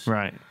underground.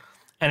 Right.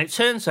 And it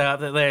turns out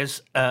that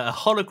there's a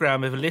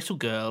hologram of a little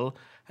girl,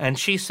 and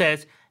she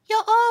says,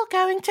 "You're all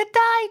going to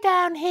die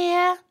down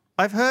here."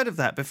 I've heard of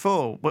that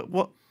before.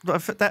 What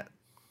that...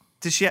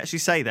 Did she actually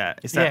say that?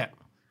 Is that... Yeah.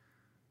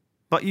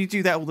 But you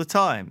do that all the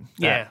time.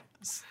 Yeah.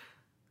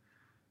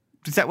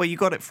 Is that where you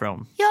got it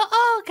from? You're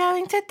all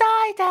going to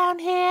die down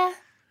here.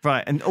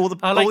 Right, and all the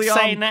I like all the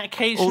saying armed, that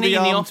occasionally all the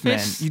in the armed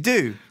office. Men. You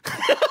do.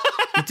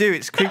 You do.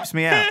 It creeps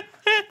me out.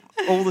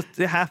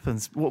 It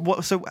happens.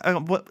 So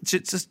what?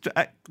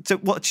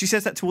 She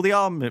says that to all the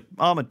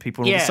armored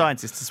people, all the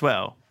scientists as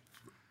well.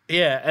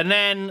 Yeah, and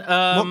then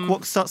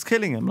what starts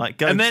killing them? Like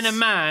ghosts. and then a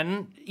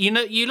man. You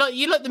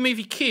like the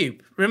movie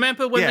Cube.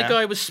 Remember when the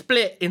guy was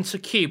split into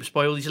cubes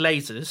by all these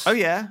lasers? Oh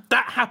yeah,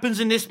 that happens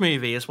in this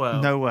movie as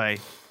well. No way.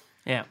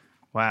 Yeah.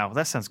 Wow,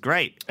 that sounds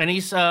great. And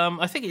he's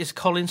I think it's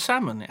Colin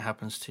Salmon. It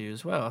happens to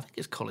as well. I think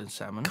it's Colin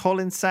Salmon.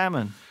 Colin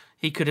Salmon.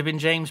 He could have been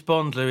James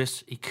Bond,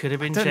 Lewis. He could have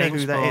been James Bond. I don't know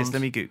who that is.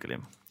 Let me Google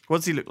him. What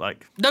does he look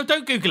like? No,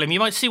 don't Google him. You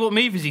might see what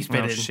movies he's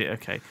been in. Shit,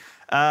 okay.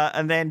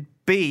 And then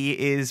B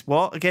is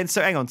what? Again,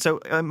 so hang on. So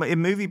in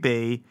movie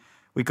B,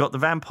 we got the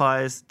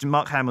vampires.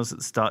 Mark Hamill's at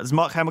the start. Does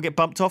Mark Hamill get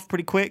bumped off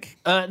pretty quick?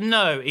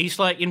 No, he's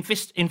like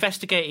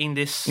investigating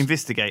this... He's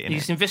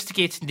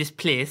investigating this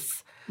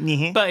place.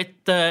 Mm-hmm. But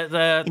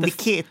the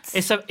kids.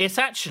 It's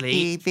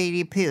actually...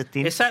 Very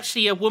important. It's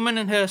actually a woman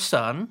and her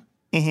son.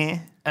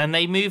 Mm-hmm. And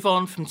they move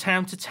on from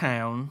town to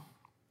town.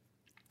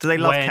 Do they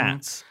love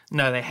cats?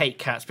 No, they hate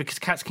cats because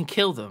cats can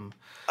kill them.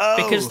 Oh.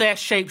 Because they're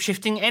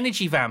shape-shifting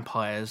energy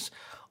vampires.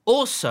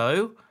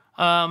 Also,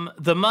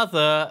 the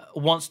mother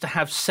wants to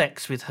have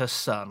sex with her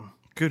son.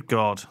 Good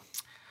God.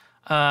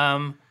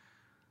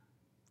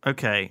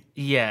 Okay.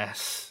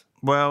 Yes.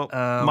 Well,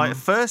 my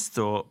first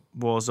thought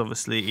was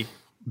obviously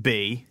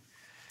B,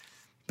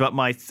 but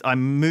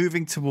I'm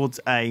moving towards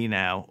A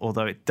now,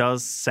 although it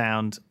does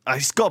sound...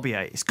 it's got to be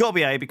A. It's got to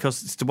be A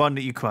because it's the one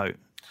that you quote.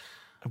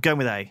 I'm going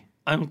with A.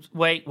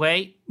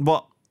 Wait.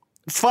 What?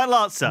 Final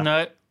answer.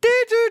 No.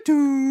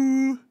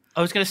 Do-do-do.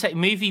 I was going to say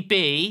movie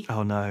B.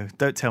 Oh, no.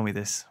 Don't tell me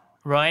this.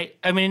 Right?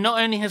 I mean, not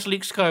only has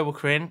Luke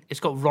Skywalker in, it's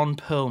got Ron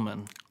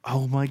Perlman.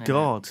 Oh, my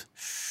God.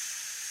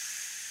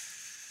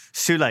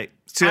 It's too late.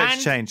 It's too late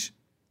to change.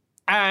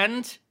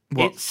 And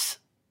what?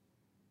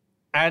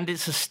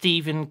 It's a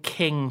Stephen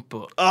King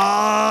book.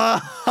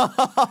 Oh!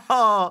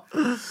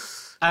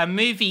 And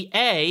movie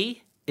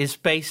A is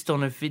based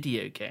on a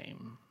video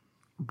game.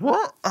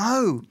 What?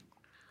 Oh.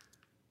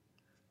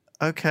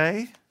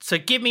 Okay. So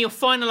give me your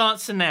final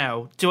answer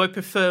now. Do I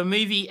prefer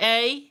movie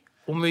A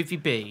or movie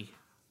B?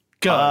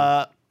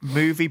 Go.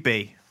 Movie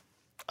B.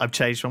 I've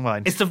changed my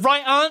mind. It's the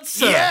right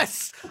answer.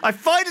 Yes! I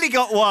finally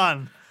got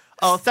one.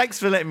 Oh, thanks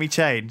for letting me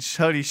change.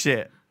 Holy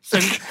shit. So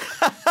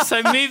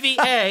movie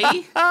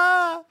A,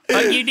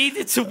 you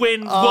needed to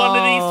win one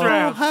of these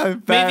rounds. How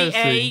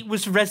embarrassing. Movie A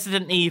was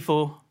Resident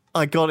Evil.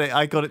 I got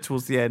it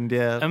towards the end,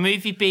 yeah. And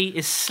movie B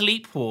is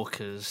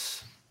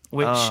Sleepwalkers,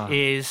 which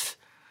is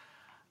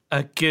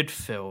a good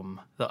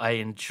film that I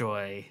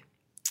enjoy.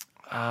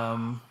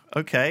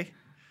 Okay.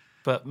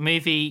 But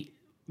movie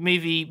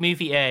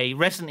A,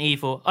 Resident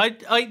Evil.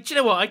 Do you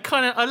know what?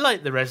 I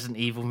like the Resident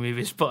Evil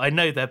movies, but I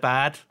know they're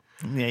bad.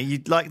 Yeah,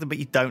 you like them, but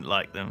you don't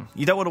like them.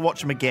 You don't want to watch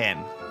them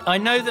again. I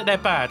know that they're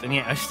bad, and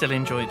yet I still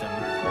enjoy them.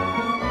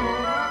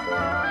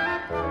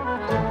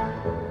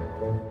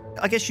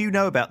 I guess you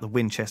know about the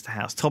Winchester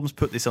House. Tom's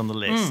put this on the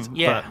list.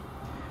 Yeah. But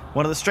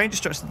one of the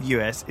strangest structures in the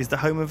US is the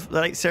home of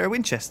the late Sarah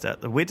Winchester,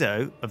 the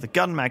widow of the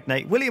gun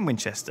magnate William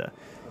Winchester.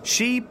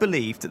 She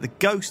believed that the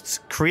ghosts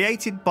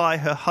created by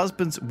her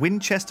husband's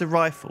Winchester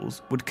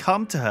rifles would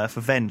come to her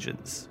for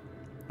vengeance.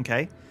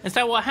 Okay? Is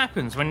that what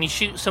happens? When you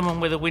shoot someone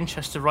with a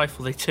Winchester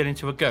rifle, they turn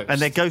into a ghost? And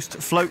their ghost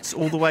floats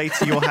all the way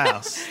to your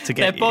house to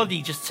get Their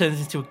body just turns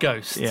into a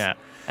ghost. Yeah.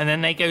 And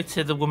then they go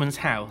to the woman's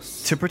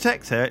house. To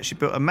protect her, she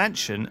built a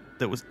mansion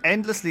that was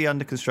endlessly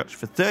under construction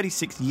for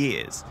 36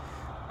 years.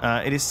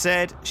 It is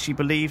said she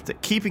believed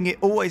that keeping it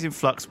always in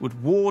flux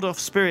would ward off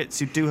spirits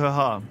who'd do her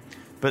harm.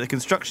 But the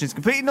construction is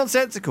completely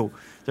nonsensical.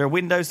 There are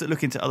windows that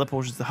look into other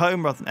portions of the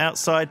home rather than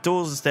outside.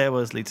 Doors and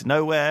stairwells lead to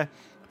nowhere.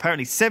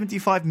 Apparently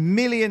 $75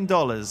 million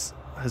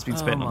has been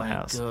spent on the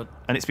house. God.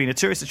 And it's been a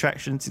tourist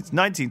attraction since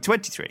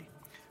 1923.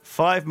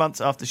 5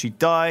 months after she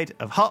died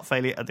of heart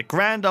failure at the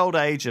grand old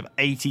age of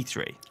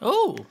 83.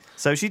 Oh.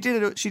 So she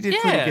did pretty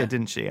good,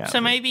 didn't she?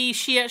 So maybe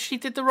she actually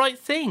did the right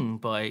thing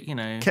by,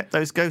 kept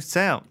those ghosts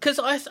out. Because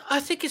I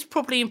think it's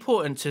probably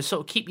important to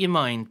sort of keep your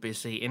mind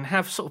busy and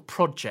have sort of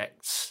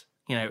projects,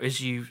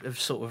 as you have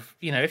sort of,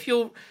 if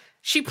you're...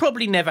 She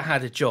probably never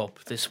had a job,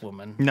 this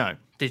woman. No.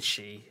 Did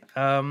she?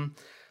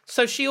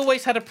 So she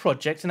always had a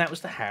project, and that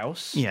was the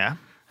house. Yeah.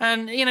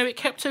 And, it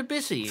kept her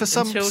busy For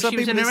some until she was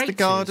people in her it's the 80s.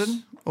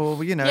 garden,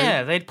 or,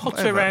 Yeah, they'd pop her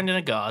whatever. around in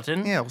a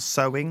garden. Yeah, or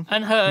sewing.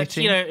 And her,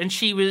 knitting. and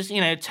she was,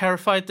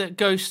 terrified that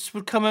ghosts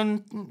would come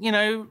and,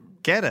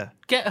 Get her.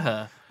 get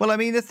her. Well, I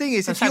mean, the thing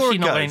is, That's if you're a actually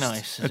not very ghost,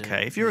 nice, is it,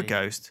 okay, if you're a really?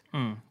 ghost,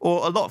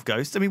 or a lot of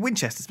ghosts, I mean,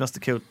 Winchesters must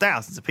have killed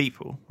thousands of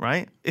people,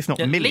 right? If not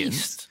At millions.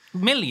 least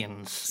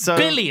millions. So-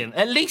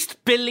 at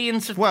least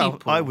billions of Well,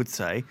 people. I would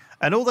say.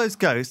 And all those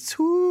ghosts,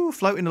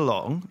 floating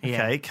along,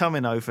 okay, Yeah.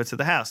 coming over to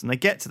the house. And they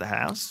get to the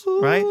house,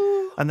 right?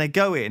 And they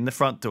go in the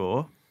front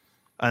door,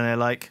 and they're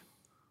like,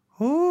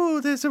 oh,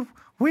 there's a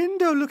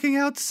window looking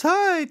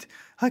outside.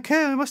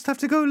 Okay, I must have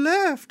to go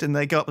left. And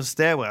they go up the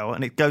stairwell,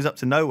 and it goes up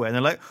to nowhere. And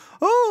they're like,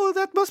 oh,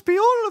 that must be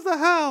all of the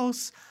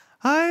house.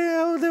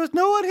 There was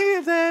no one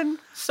here then.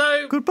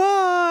 So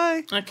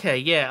Goodbye. okay,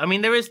 yeah. I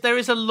mean, there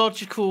is a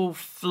logical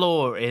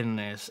flaw in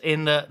this,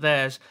 in that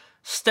there's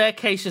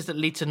staircases that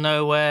lead to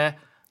nowhere,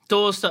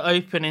 doors that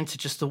open into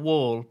just a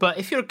wall. But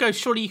if you're a ghost,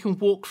 surely you can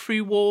walk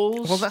through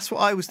walls. Well, that's what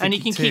I was and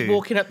thinking you can keep too.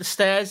 walking up the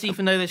stairs,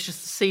 even though there's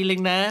just a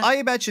ceiling there. I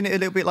imagine it a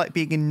little bit like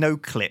being in No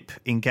Clip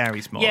in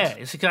Gary's Mod. Yeah,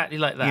 it's exactly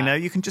like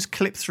that. You can just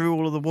clip through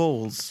all of the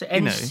walls.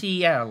 It's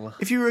MCL.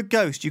 If you were a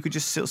ghost, you could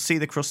just sort of see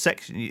the cross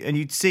section, and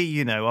you'd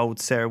see, old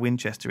Sarah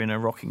Winchester in a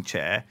rocking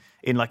chair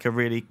in like a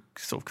really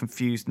sort of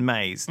confused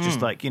maze,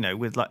 just like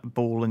with like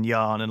ball and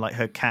yarn and like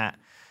her cat,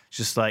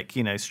 just like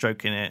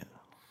stroking it,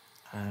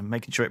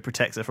 making sure it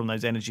protects her from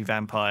those energy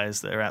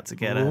vampires that are out to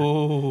get her.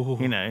 Ooh.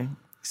 The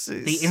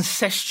The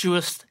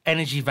incestuous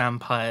energy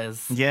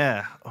vampires.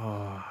 Yeah.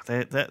 Oh,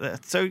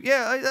 so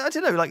yeah. I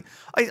don't know. Like,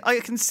 I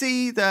can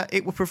see that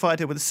it will provide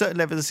her with a certain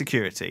level of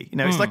security.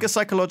 It's like a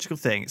psychological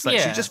thing. It's like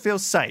she Yeah. just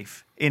feels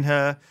safe in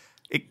her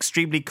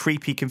extremely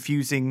creepy,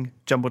 confusing,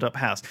 jumbled up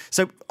house.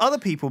 So other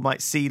people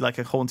might see like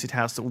a haunted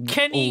house that will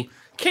Can you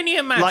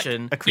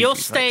imagine a creepy you're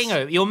place. staying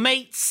over, you're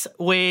mates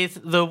with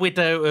the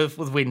widow of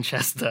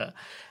Winchester,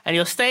 and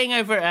you're staying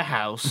over at her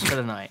house for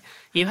the night.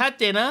 You had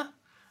dinner,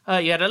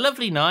 you had a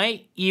lovely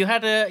night, you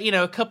had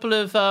a couple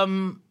of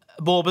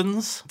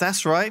bourbons,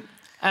 That's right.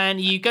 and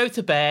you go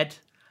to bed,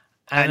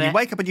 And you then-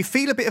 wake up and you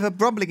feel a bit of a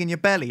rumbling in your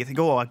belly. You think,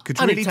 oh, I could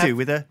I need really to do have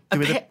with a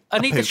I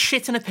need a poop.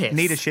 shit and a piss.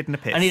 Need a shit and a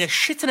piss. I need a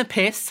shit and a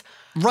piss.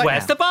 Right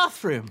Where's now. the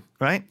bathroom?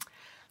 Right?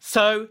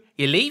 So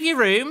you leave your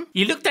room,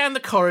 you look down the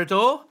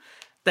corridor,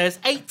 there's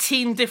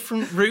 18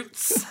 different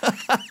routes.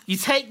 You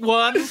take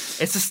one,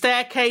 it's a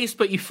staircase,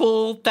 but you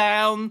fall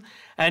down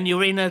and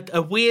you're in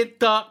a weird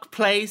dark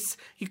place.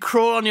 You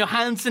crawl on your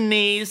hands and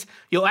knees,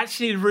 you're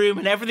actually in a room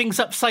and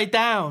everything's upside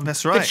down.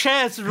 That's right. The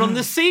chairs are on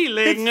the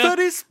ceiling. It's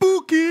very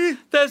spooky.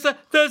 There's a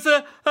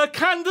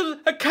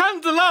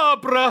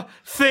candelabra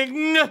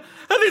thing and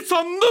it's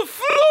on the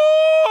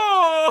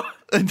floor.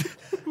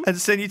 And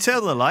so you turn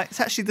on the light. It's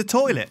actually the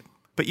toilet,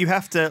 but you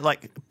have to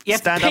You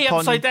have to stand pee up on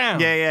upside down.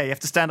 Yeah. You have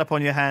to stand up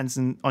on your hands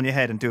and on your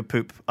head and do a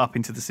poop up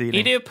into the ceiling.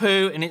 You do a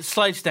poo and it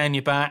slides down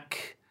your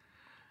back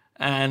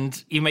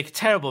and you make a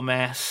terrible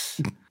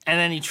mess and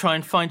then you try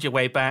and find your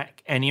way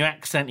back and you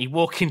accidentally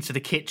walk into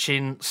the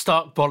kitchen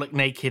stark bollock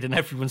naked and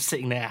everyone's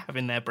sitting there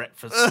having their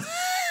breakfast.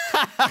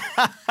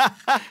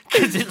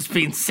 Because it's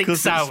been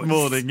 6 hours. This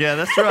morning. Yeah,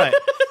 that's right.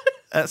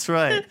 That's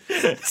right.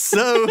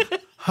 So,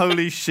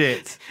 holy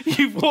shit.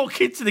 You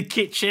walk into the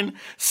kitchen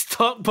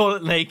stark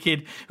bollock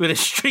naked with a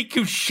streak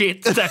of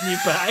shit down your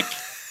back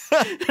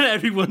and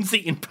everyone's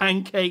eating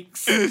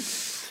pancakes.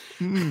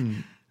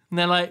 And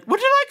they're like, would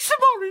you like some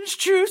orange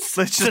juice?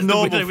 That's just Says the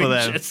normal widow for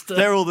them. Winchester.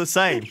 They're all the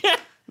same.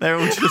 They're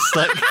all just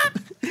like,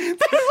 They're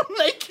all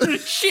naked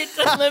with shit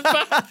on their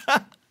back.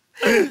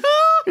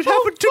 it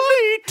happened to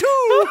me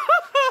too.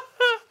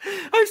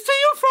 I see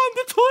you found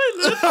the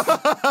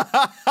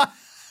toilet.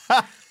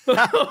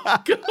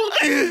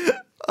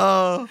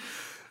 Oh,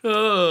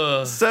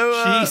 God.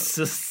 So,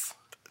 Jesus.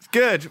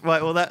 good.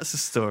 Right, well, that's a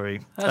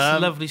story. That's a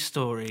lovely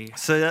story.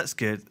 So that's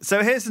good.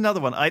 So here's another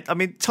one. I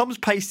mean, Tom's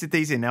pasted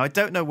these in. Now, I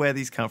don't know where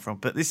these come from,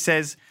 but it just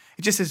says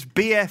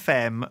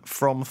BFM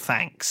from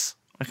thanks.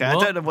 Okay,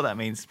 What? I don't know what that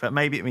means, but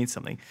maybe it means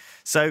something.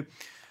 So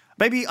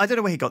maybe, I don't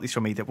know where he got these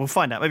from either. We'll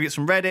find out. Maybe it's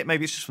from Reddit.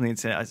 Maybe it's just from the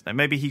internet. I don't know.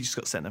 Maybe he just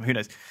got sent them. Who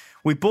knows?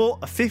 We bought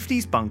a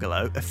 50s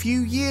bungalow a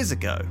few years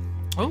ago.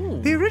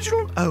 Oh. The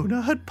original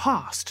owner had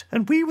passed,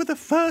 and we were the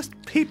first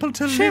people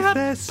to She live had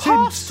there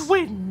past since.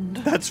 wind.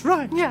 That's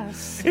right.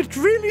 Yes. It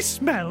really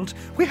smelled.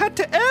 We had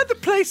to air the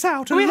place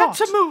out a We lot.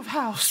 had to move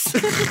house.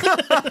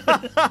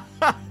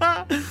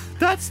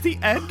 That's the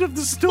end of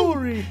the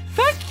story.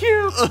 Thank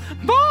you.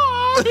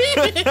 Bye.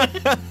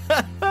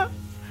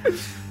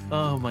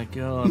 Oh, my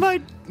God.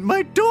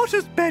 My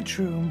daughter's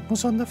bedroom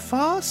was on the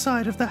far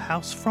side of the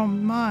house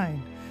from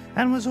mine,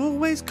 and was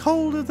always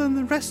colder than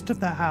the rest of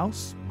the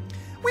house,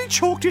 We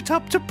chalked it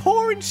up to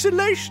poor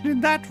insulation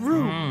in that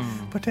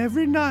room. But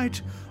every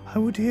night I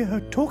would hear her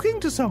talking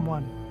to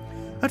someone.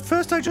 At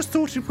first I just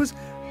thought it was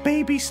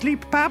baby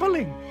sleep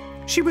babbling.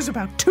 She was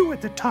about 2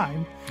 at the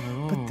time.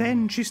 But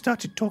then she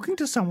started talking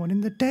to someone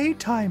in the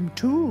daytime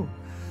too.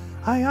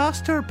 I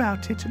asked her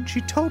about it and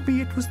she told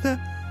me it was the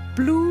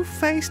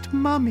blue-faced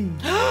mummy.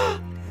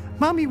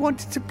 Mummy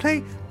wanted to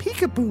play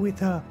peekaboo with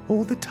her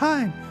all the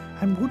time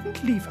and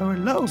wouldn't leave her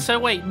alone. So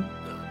wait,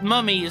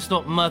 mummy is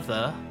not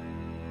mother.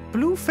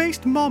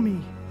 Blue-faced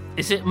mommy.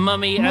 Is it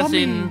mummy as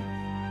in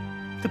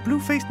The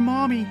blue-faced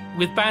mommy.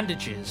 with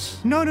bandages?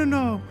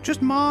 No.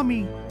 Just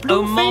mommy.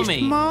 Oh,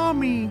 Blue-faced mommy.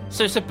 mommy.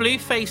 So it's a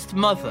blue-faced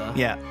mother.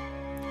 Yeah.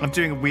 I'm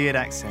doing a weird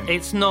accent.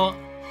 It's not.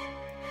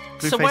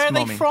 So Blue-faced where are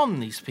mommy. they from,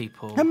 these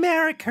people?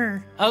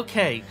 America.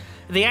 Okay,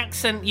 the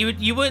accent.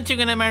 You weren't doing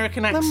an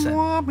American The accent.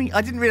 mommy.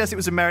 I didn't realise it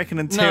was American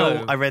until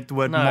No. I read the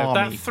word No,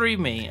 mommy. that threw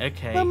me.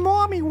 Okay. The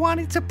mommy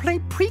wanted to play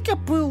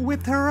peekaboo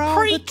with her all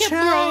the Peekaboo.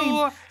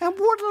 time and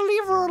wouldn't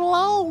leave her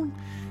alone.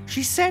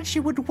 She said she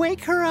would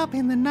wake her up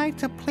in the night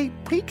to play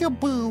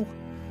peekaboo.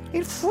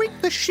 It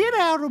freaked the shit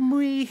out of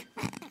me.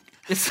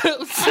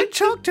 I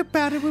talked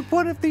about it with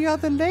one of the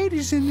other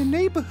ladies in the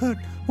neighborhood,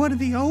 one of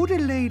the older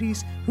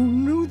ladies who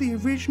knew the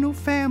original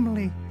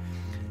family.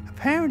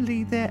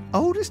 Apparently, their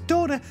oldest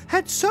daughter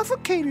had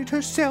suffocated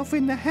herself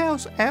in the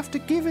house after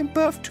giving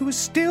birth to a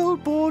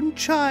stillborn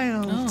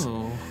child.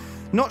 Oh.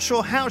 Not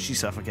sure how she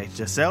suffocated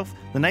herself.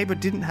 The neighbour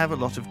didn't have a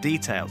lot of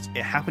details.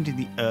 It happened in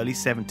the early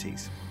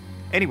 70s.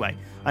 Anyway,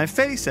 I'm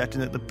fairly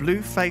certain that the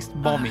blue-faced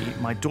mommy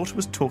my daughter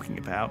was talking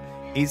about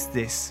is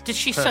this Did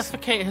she person.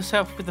 suffocate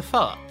herself with the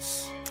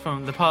farts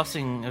from the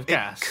passing of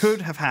gas? It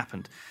could have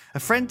happened. A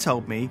friend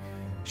told me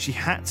she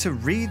had to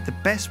read the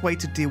best way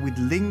to deal with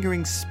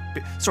lingering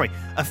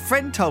a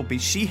friend told me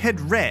she had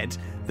read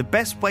the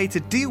best way to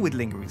deal with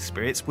lingering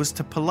spirits was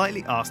to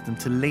politely ask them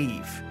to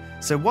leave.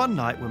 So one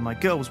night when my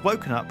girl was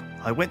woken up,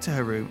 I went to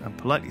her room and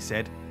politely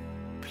said,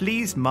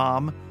 "Please,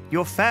 Mom,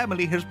 your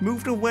family has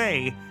moved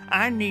away.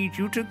 I need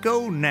you to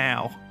go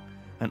now."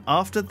 And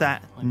after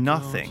that,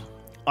 nothing. God.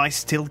 I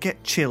still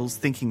get chills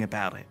thinking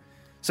about it.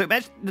 So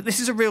imagine, this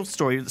is a real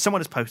story that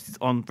someone has posted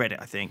on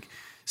Reddit, I think.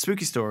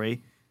 Spooky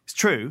story. It's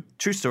true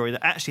story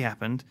that actually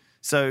happened.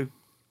 So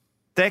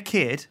their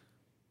kid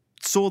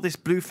saw this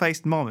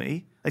blue-faced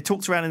mommy. They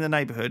talked around in the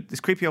neighbourhood. This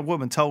creepy old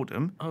woman told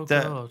them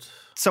that God.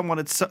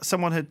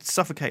 someone had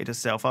suffocated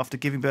herself after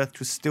giving birth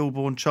to a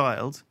stillborn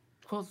child.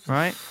 What the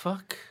Right?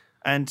 fuck?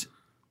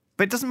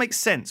 But it doesn't make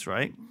sense,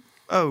 right?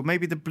 Oh,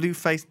 maybe the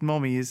blue-faced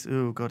mommy is...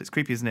 Oh, God, it's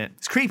creepy, isn't it?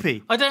 It's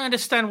creepy. I don't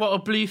understand what a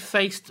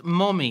blue-faced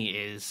mommy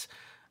is.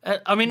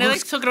 Are they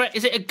talking about?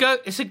 Is it a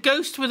ghost? It's a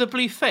ghost with a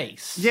blue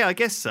face. Yeah, I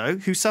guess so.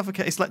 Who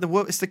suffocated? It's like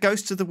it's the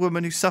ghost of the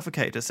woman who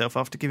suffocated herself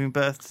after giving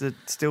birth to a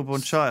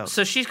stillborn child.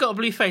 So she's got a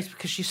blue face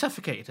because she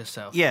suffocated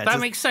herself. Yeah, that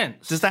makes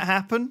sense. Does that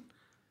happen?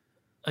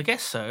 I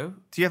guess so.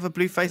 Do you have a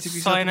blue face if you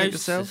suffocate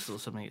yourself? Cyanosis or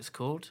something it's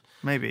called.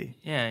 Maybe.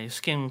 Yeah, your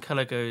skin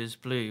colour goes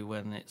blue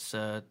when it's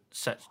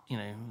set.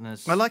 When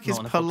there's I like not his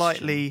enough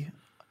politely.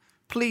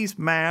 Please,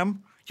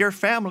 ma'am, your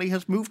family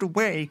has moved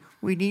away.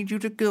 We need you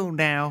to go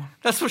now. oxygen.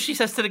 That's what she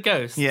says to the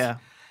ghost. Yeah.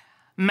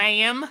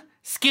 Ma'am,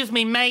 excuse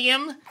me,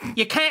 ma'am.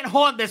 You can't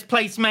haunt this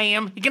place,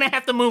 ma'am. You're gonna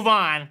have to move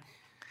on.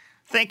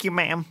 Thank you,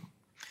 ma'am.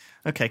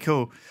 Okay,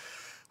 cool.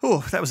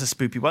 Oh, that was a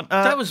spoopy one.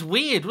 That was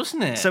weird,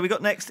 wasn't it? So we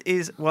got next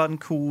is one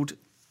called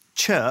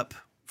Chirp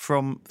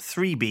from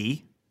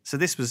 3B. So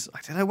this was, I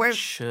don't know where.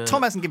 Chirp.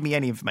 Tom hasn't given me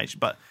any information,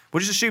 but we'll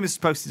just assume it's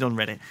posted on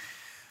Reddit.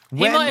 he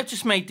might have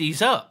just made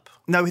these up.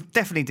 No, he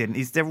definitely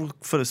didn't. They're all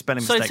full of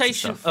spelling mistakes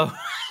Citation. and stuff. Oh,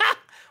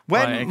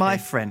 When Right, okay. my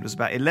friend was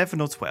about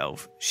 11 or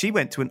 12, she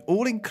went to an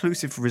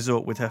all-inclusive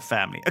resort with her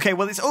family. Okay,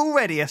 well, it's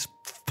already a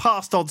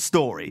passed-on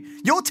story.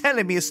 You're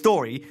telling me a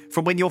story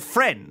from when your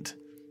friend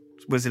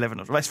was 11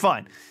 or 12. It's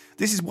fine.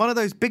 This is one of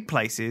those big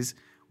places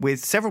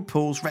with several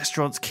pools,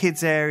 restaurants,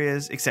 kids'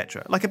 areas,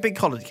 etc. Like a big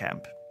holiday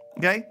camp.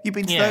 Okay? You've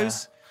been to Yeah.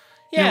 those?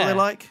 You know what Yeah. thare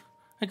like?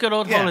 a good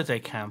old Yeah. holiday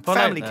camp. I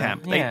Family like that.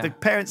 camp. Yeah. The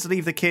parents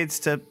leave the kids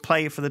to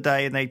play for the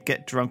day and they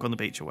get drunk on the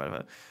beach or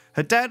whatever.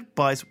 Her dad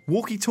buys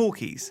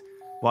walkie-talkies,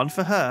 one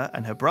for her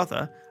and her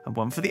brother, and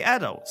one for the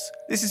adults.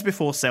 This is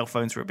before cell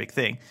phones were a big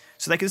thing.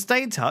 So they can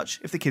stay in touch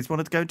if the kids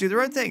wanted to go and do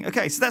their own thing.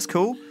 Okay, so that's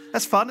cool.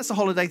 That's fun. That's a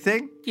holiday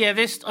thing. Yeah,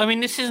 this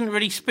isn't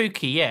really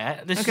spooky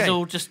yet. This Okay. is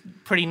all just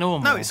pretty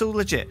normal. No, it's all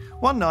legit.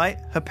 One night,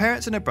 her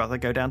parents and her brother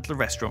go down to the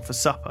restaurant for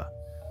supper.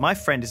 My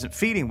friend isn't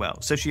feeling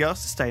well, so she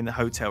asks to stay in the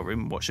hotel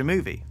room and watch a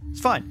movie. It's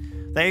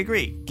fine. They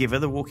agree. Give her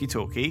the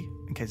walkie-talkie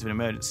in case of an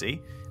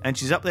emergency. And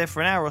she's up there for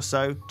an hour or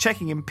so,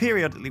 checking in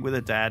periodically with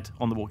her dad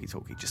on the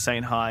walkie-talkie, just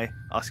saying hi,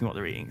 asking what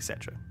they're eating,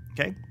 etc.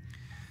 Okay?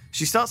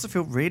 She starts to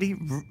feel really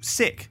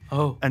sick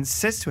and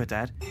says to her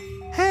dad,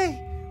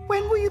 Hey,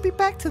 when will you be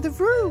back to the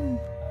room?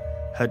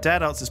 Her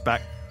dad answers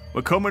back,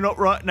 "We're coming up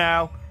right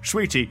now.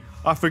 Sweetie,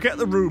 I forget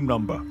the room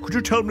number. Could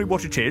you tell me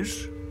what it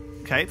is?"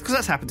 Okay, because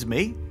that's happened to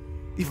me.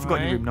 You've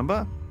forgotten your Right. room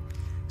number.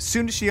 As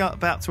soon as she's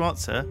about to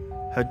answer,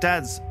 her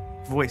dad's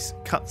voice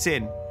cuts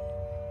in.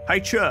 "Hey,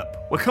 Chirp,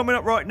 we're coming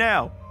up right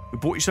now. We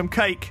bought you some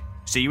cake.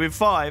 See you in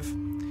 5.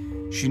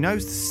 She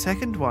knows the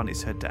second one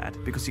is her dad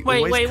because he Wait,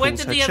 always when calls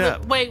did her the Chirp.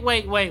 other?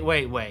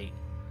 Wait.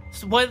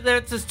 So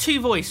there's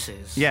two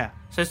voices. Yeah.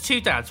 So there's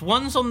two dads.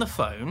 One's on the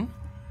phone.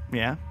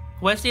 Yeah,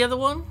 Where's the other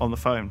one? on the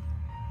phone.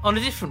 On a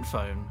different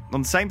phone.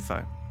 On the same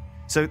phone.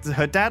 So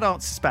her dad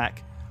answers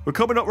back, "We're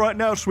coming up right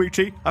now,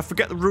 sweetie. I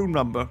forget the room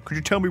number. Could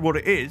you tell me what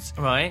it is?"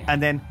 Right.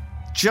 And then,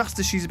 just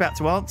as she's about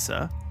to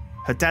answer,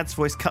 her dad's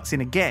voice cuts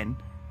in again.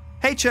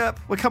 "Hey, Chirp,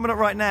 we're coming up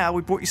right now.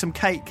 We brought you some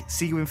cake.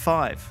 See you in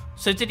 5.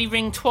 So did he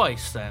ring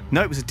twice then?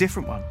 No, it was a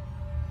different one.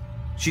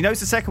 She knows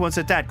the second one's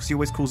her dad because he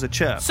always calls her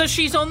Chirp. So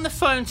she's on the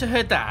phone to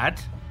her dad.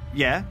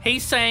 Yeah.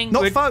 He's saying...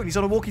 Not phone, he's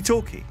on a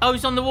walkie-talkie. Oh,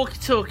 he's on the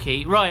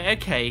walkie-talkie. Right,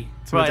 okay.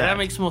 her Right, dad. that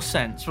makes more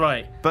sense.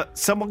 Right. But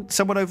someone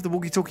over the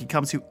walkie-talkie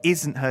comes who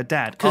isn't her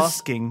dad,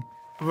 asking...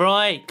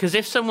 Right, because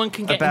if someone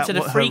can get About into the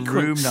what her room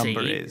frequency,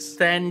 number is.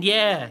 then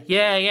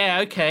yeah,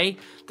 okay.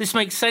 This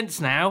makes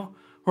sense now.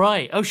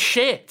 Right, oh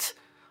shit.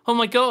 Oh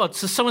my god,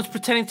 so someone's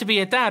pretending to be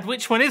a dad.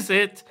 Which one is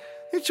it?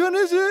 Which one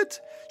is it?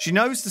 She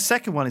knows the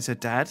second one is her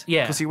dad.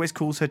 Yeah. Because he always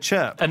calls her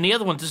Chirp. And the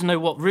other one doesn't know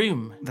what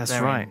room That's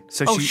they're right. in.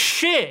 So oh she-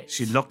 shit.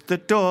 She locked the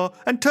door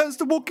and turns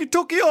the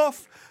walkie-talkie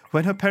off.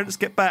 When her parents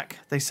get back,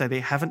 they say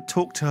they haven't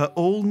talked to her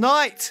all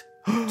night.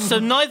 So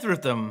neither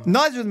of them.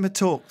 Neither of them had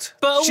talked.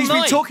 But all She's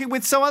night. been talking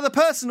with some other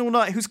person all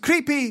night who's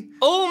creepy.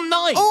 All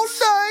night. All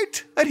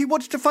night! And he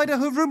wanted to find out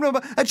her room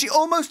number, and she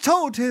almost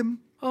told him.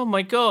 Oh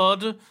my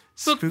god.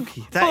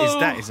 Spooky.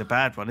 That is a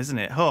bad one, isn't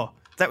it? Oh,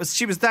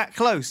 she was that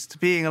close to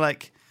being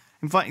like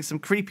inviting some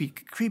creepy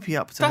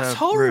up to her That's room.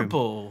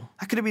 horrible.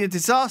 That could have been a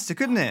disaster,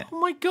 couldn't it? Oh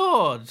my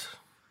god.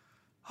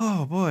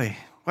 Oh boy.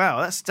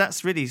 Wow,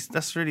 that's really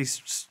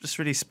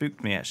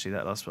spooked me actually,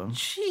 that last one.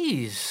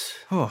 Jeez.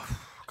 Oh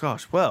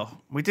gosh.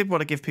 Well, we did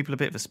want to give people a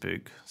bit of a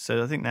spook,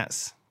 so I think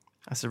that's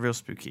a real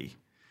spooky.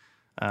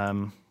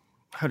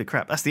 Holy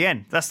crap! That's the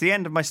end. That's the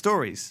end of my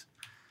stories.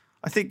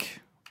 I think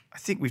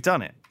we've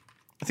done it.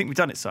 I think we've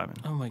done it, Simon.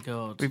 Oh my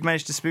god. We've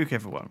managed to spook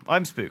everyone.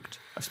 I'm spooked.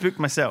 I've spooked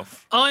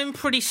myself. I'm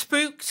pretty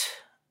spooked.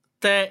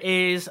 There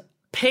is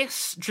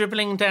piss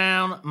dribbling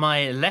down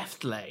my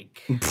left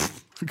leg.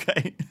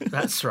 Okay.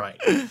 That's right.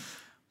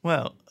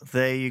 Well,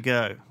 there you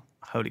go.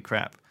 Holy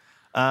crap.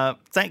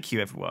 Thank you,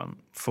 everyone,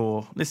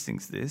 for listening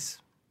to this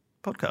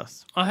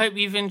podcast. I hope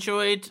you've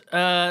enjoyed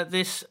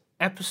this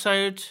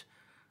episode.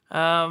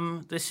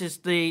 This is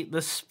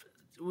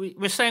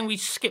we're saying we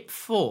skipped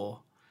 4.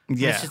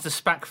 Yeah. This is the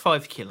SPAC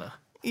 5 killer.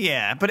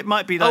 Yeah, but it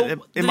might be like... Oh, it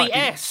the might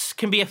S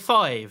can be a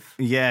 5.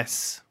 Be...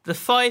 Yes. The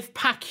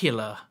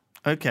 5-pacular.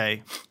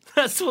 Okay.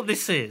 That's what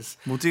this is.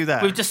 We'll do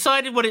that. We've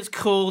decided what it's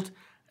called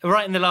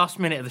right in the last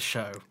minute of the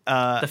show.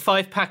 The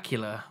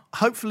 5-pacular.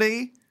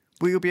 Hopefully,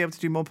 we will be able to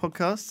do more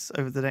podcasts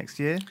over the next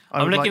year.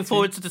 I'm looking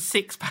forward to the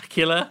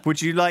 6-pacular.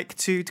 Would you like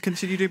to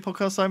continue doing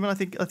podcasts, Simon? I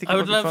think I it would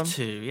might be love fun.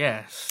 to,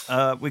 yes.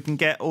 We can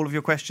get all of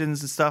your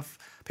questions and stuff.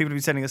 People have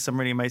been sending us some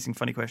really amazing,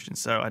 funny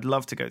questions, so I'd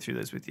love to go through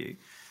those with you.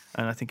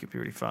 And I think it'd be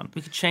really fun.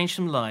 We could change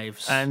some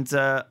lives. And,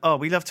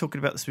 we love talking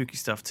about the spooky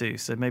stuff too.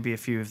 So maybe a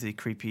few of the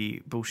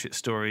creepy bullshit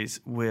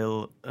stories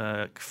will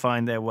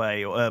find their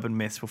way, or urban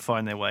myths will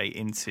find their way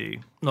into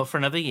Not for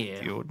another year.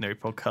 the ordinary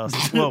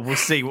podcast. Well, we'll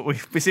see. We'll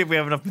see if we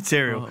have enough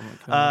material. Oh, my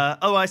God.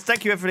 Otherwise,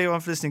 thank you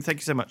everyone for listening. Thank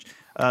you so much.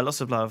 Lots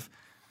of love.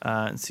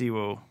 And see you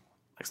all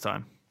next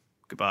time.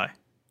 Goodbye.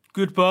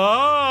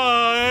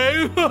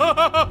 Goodbye.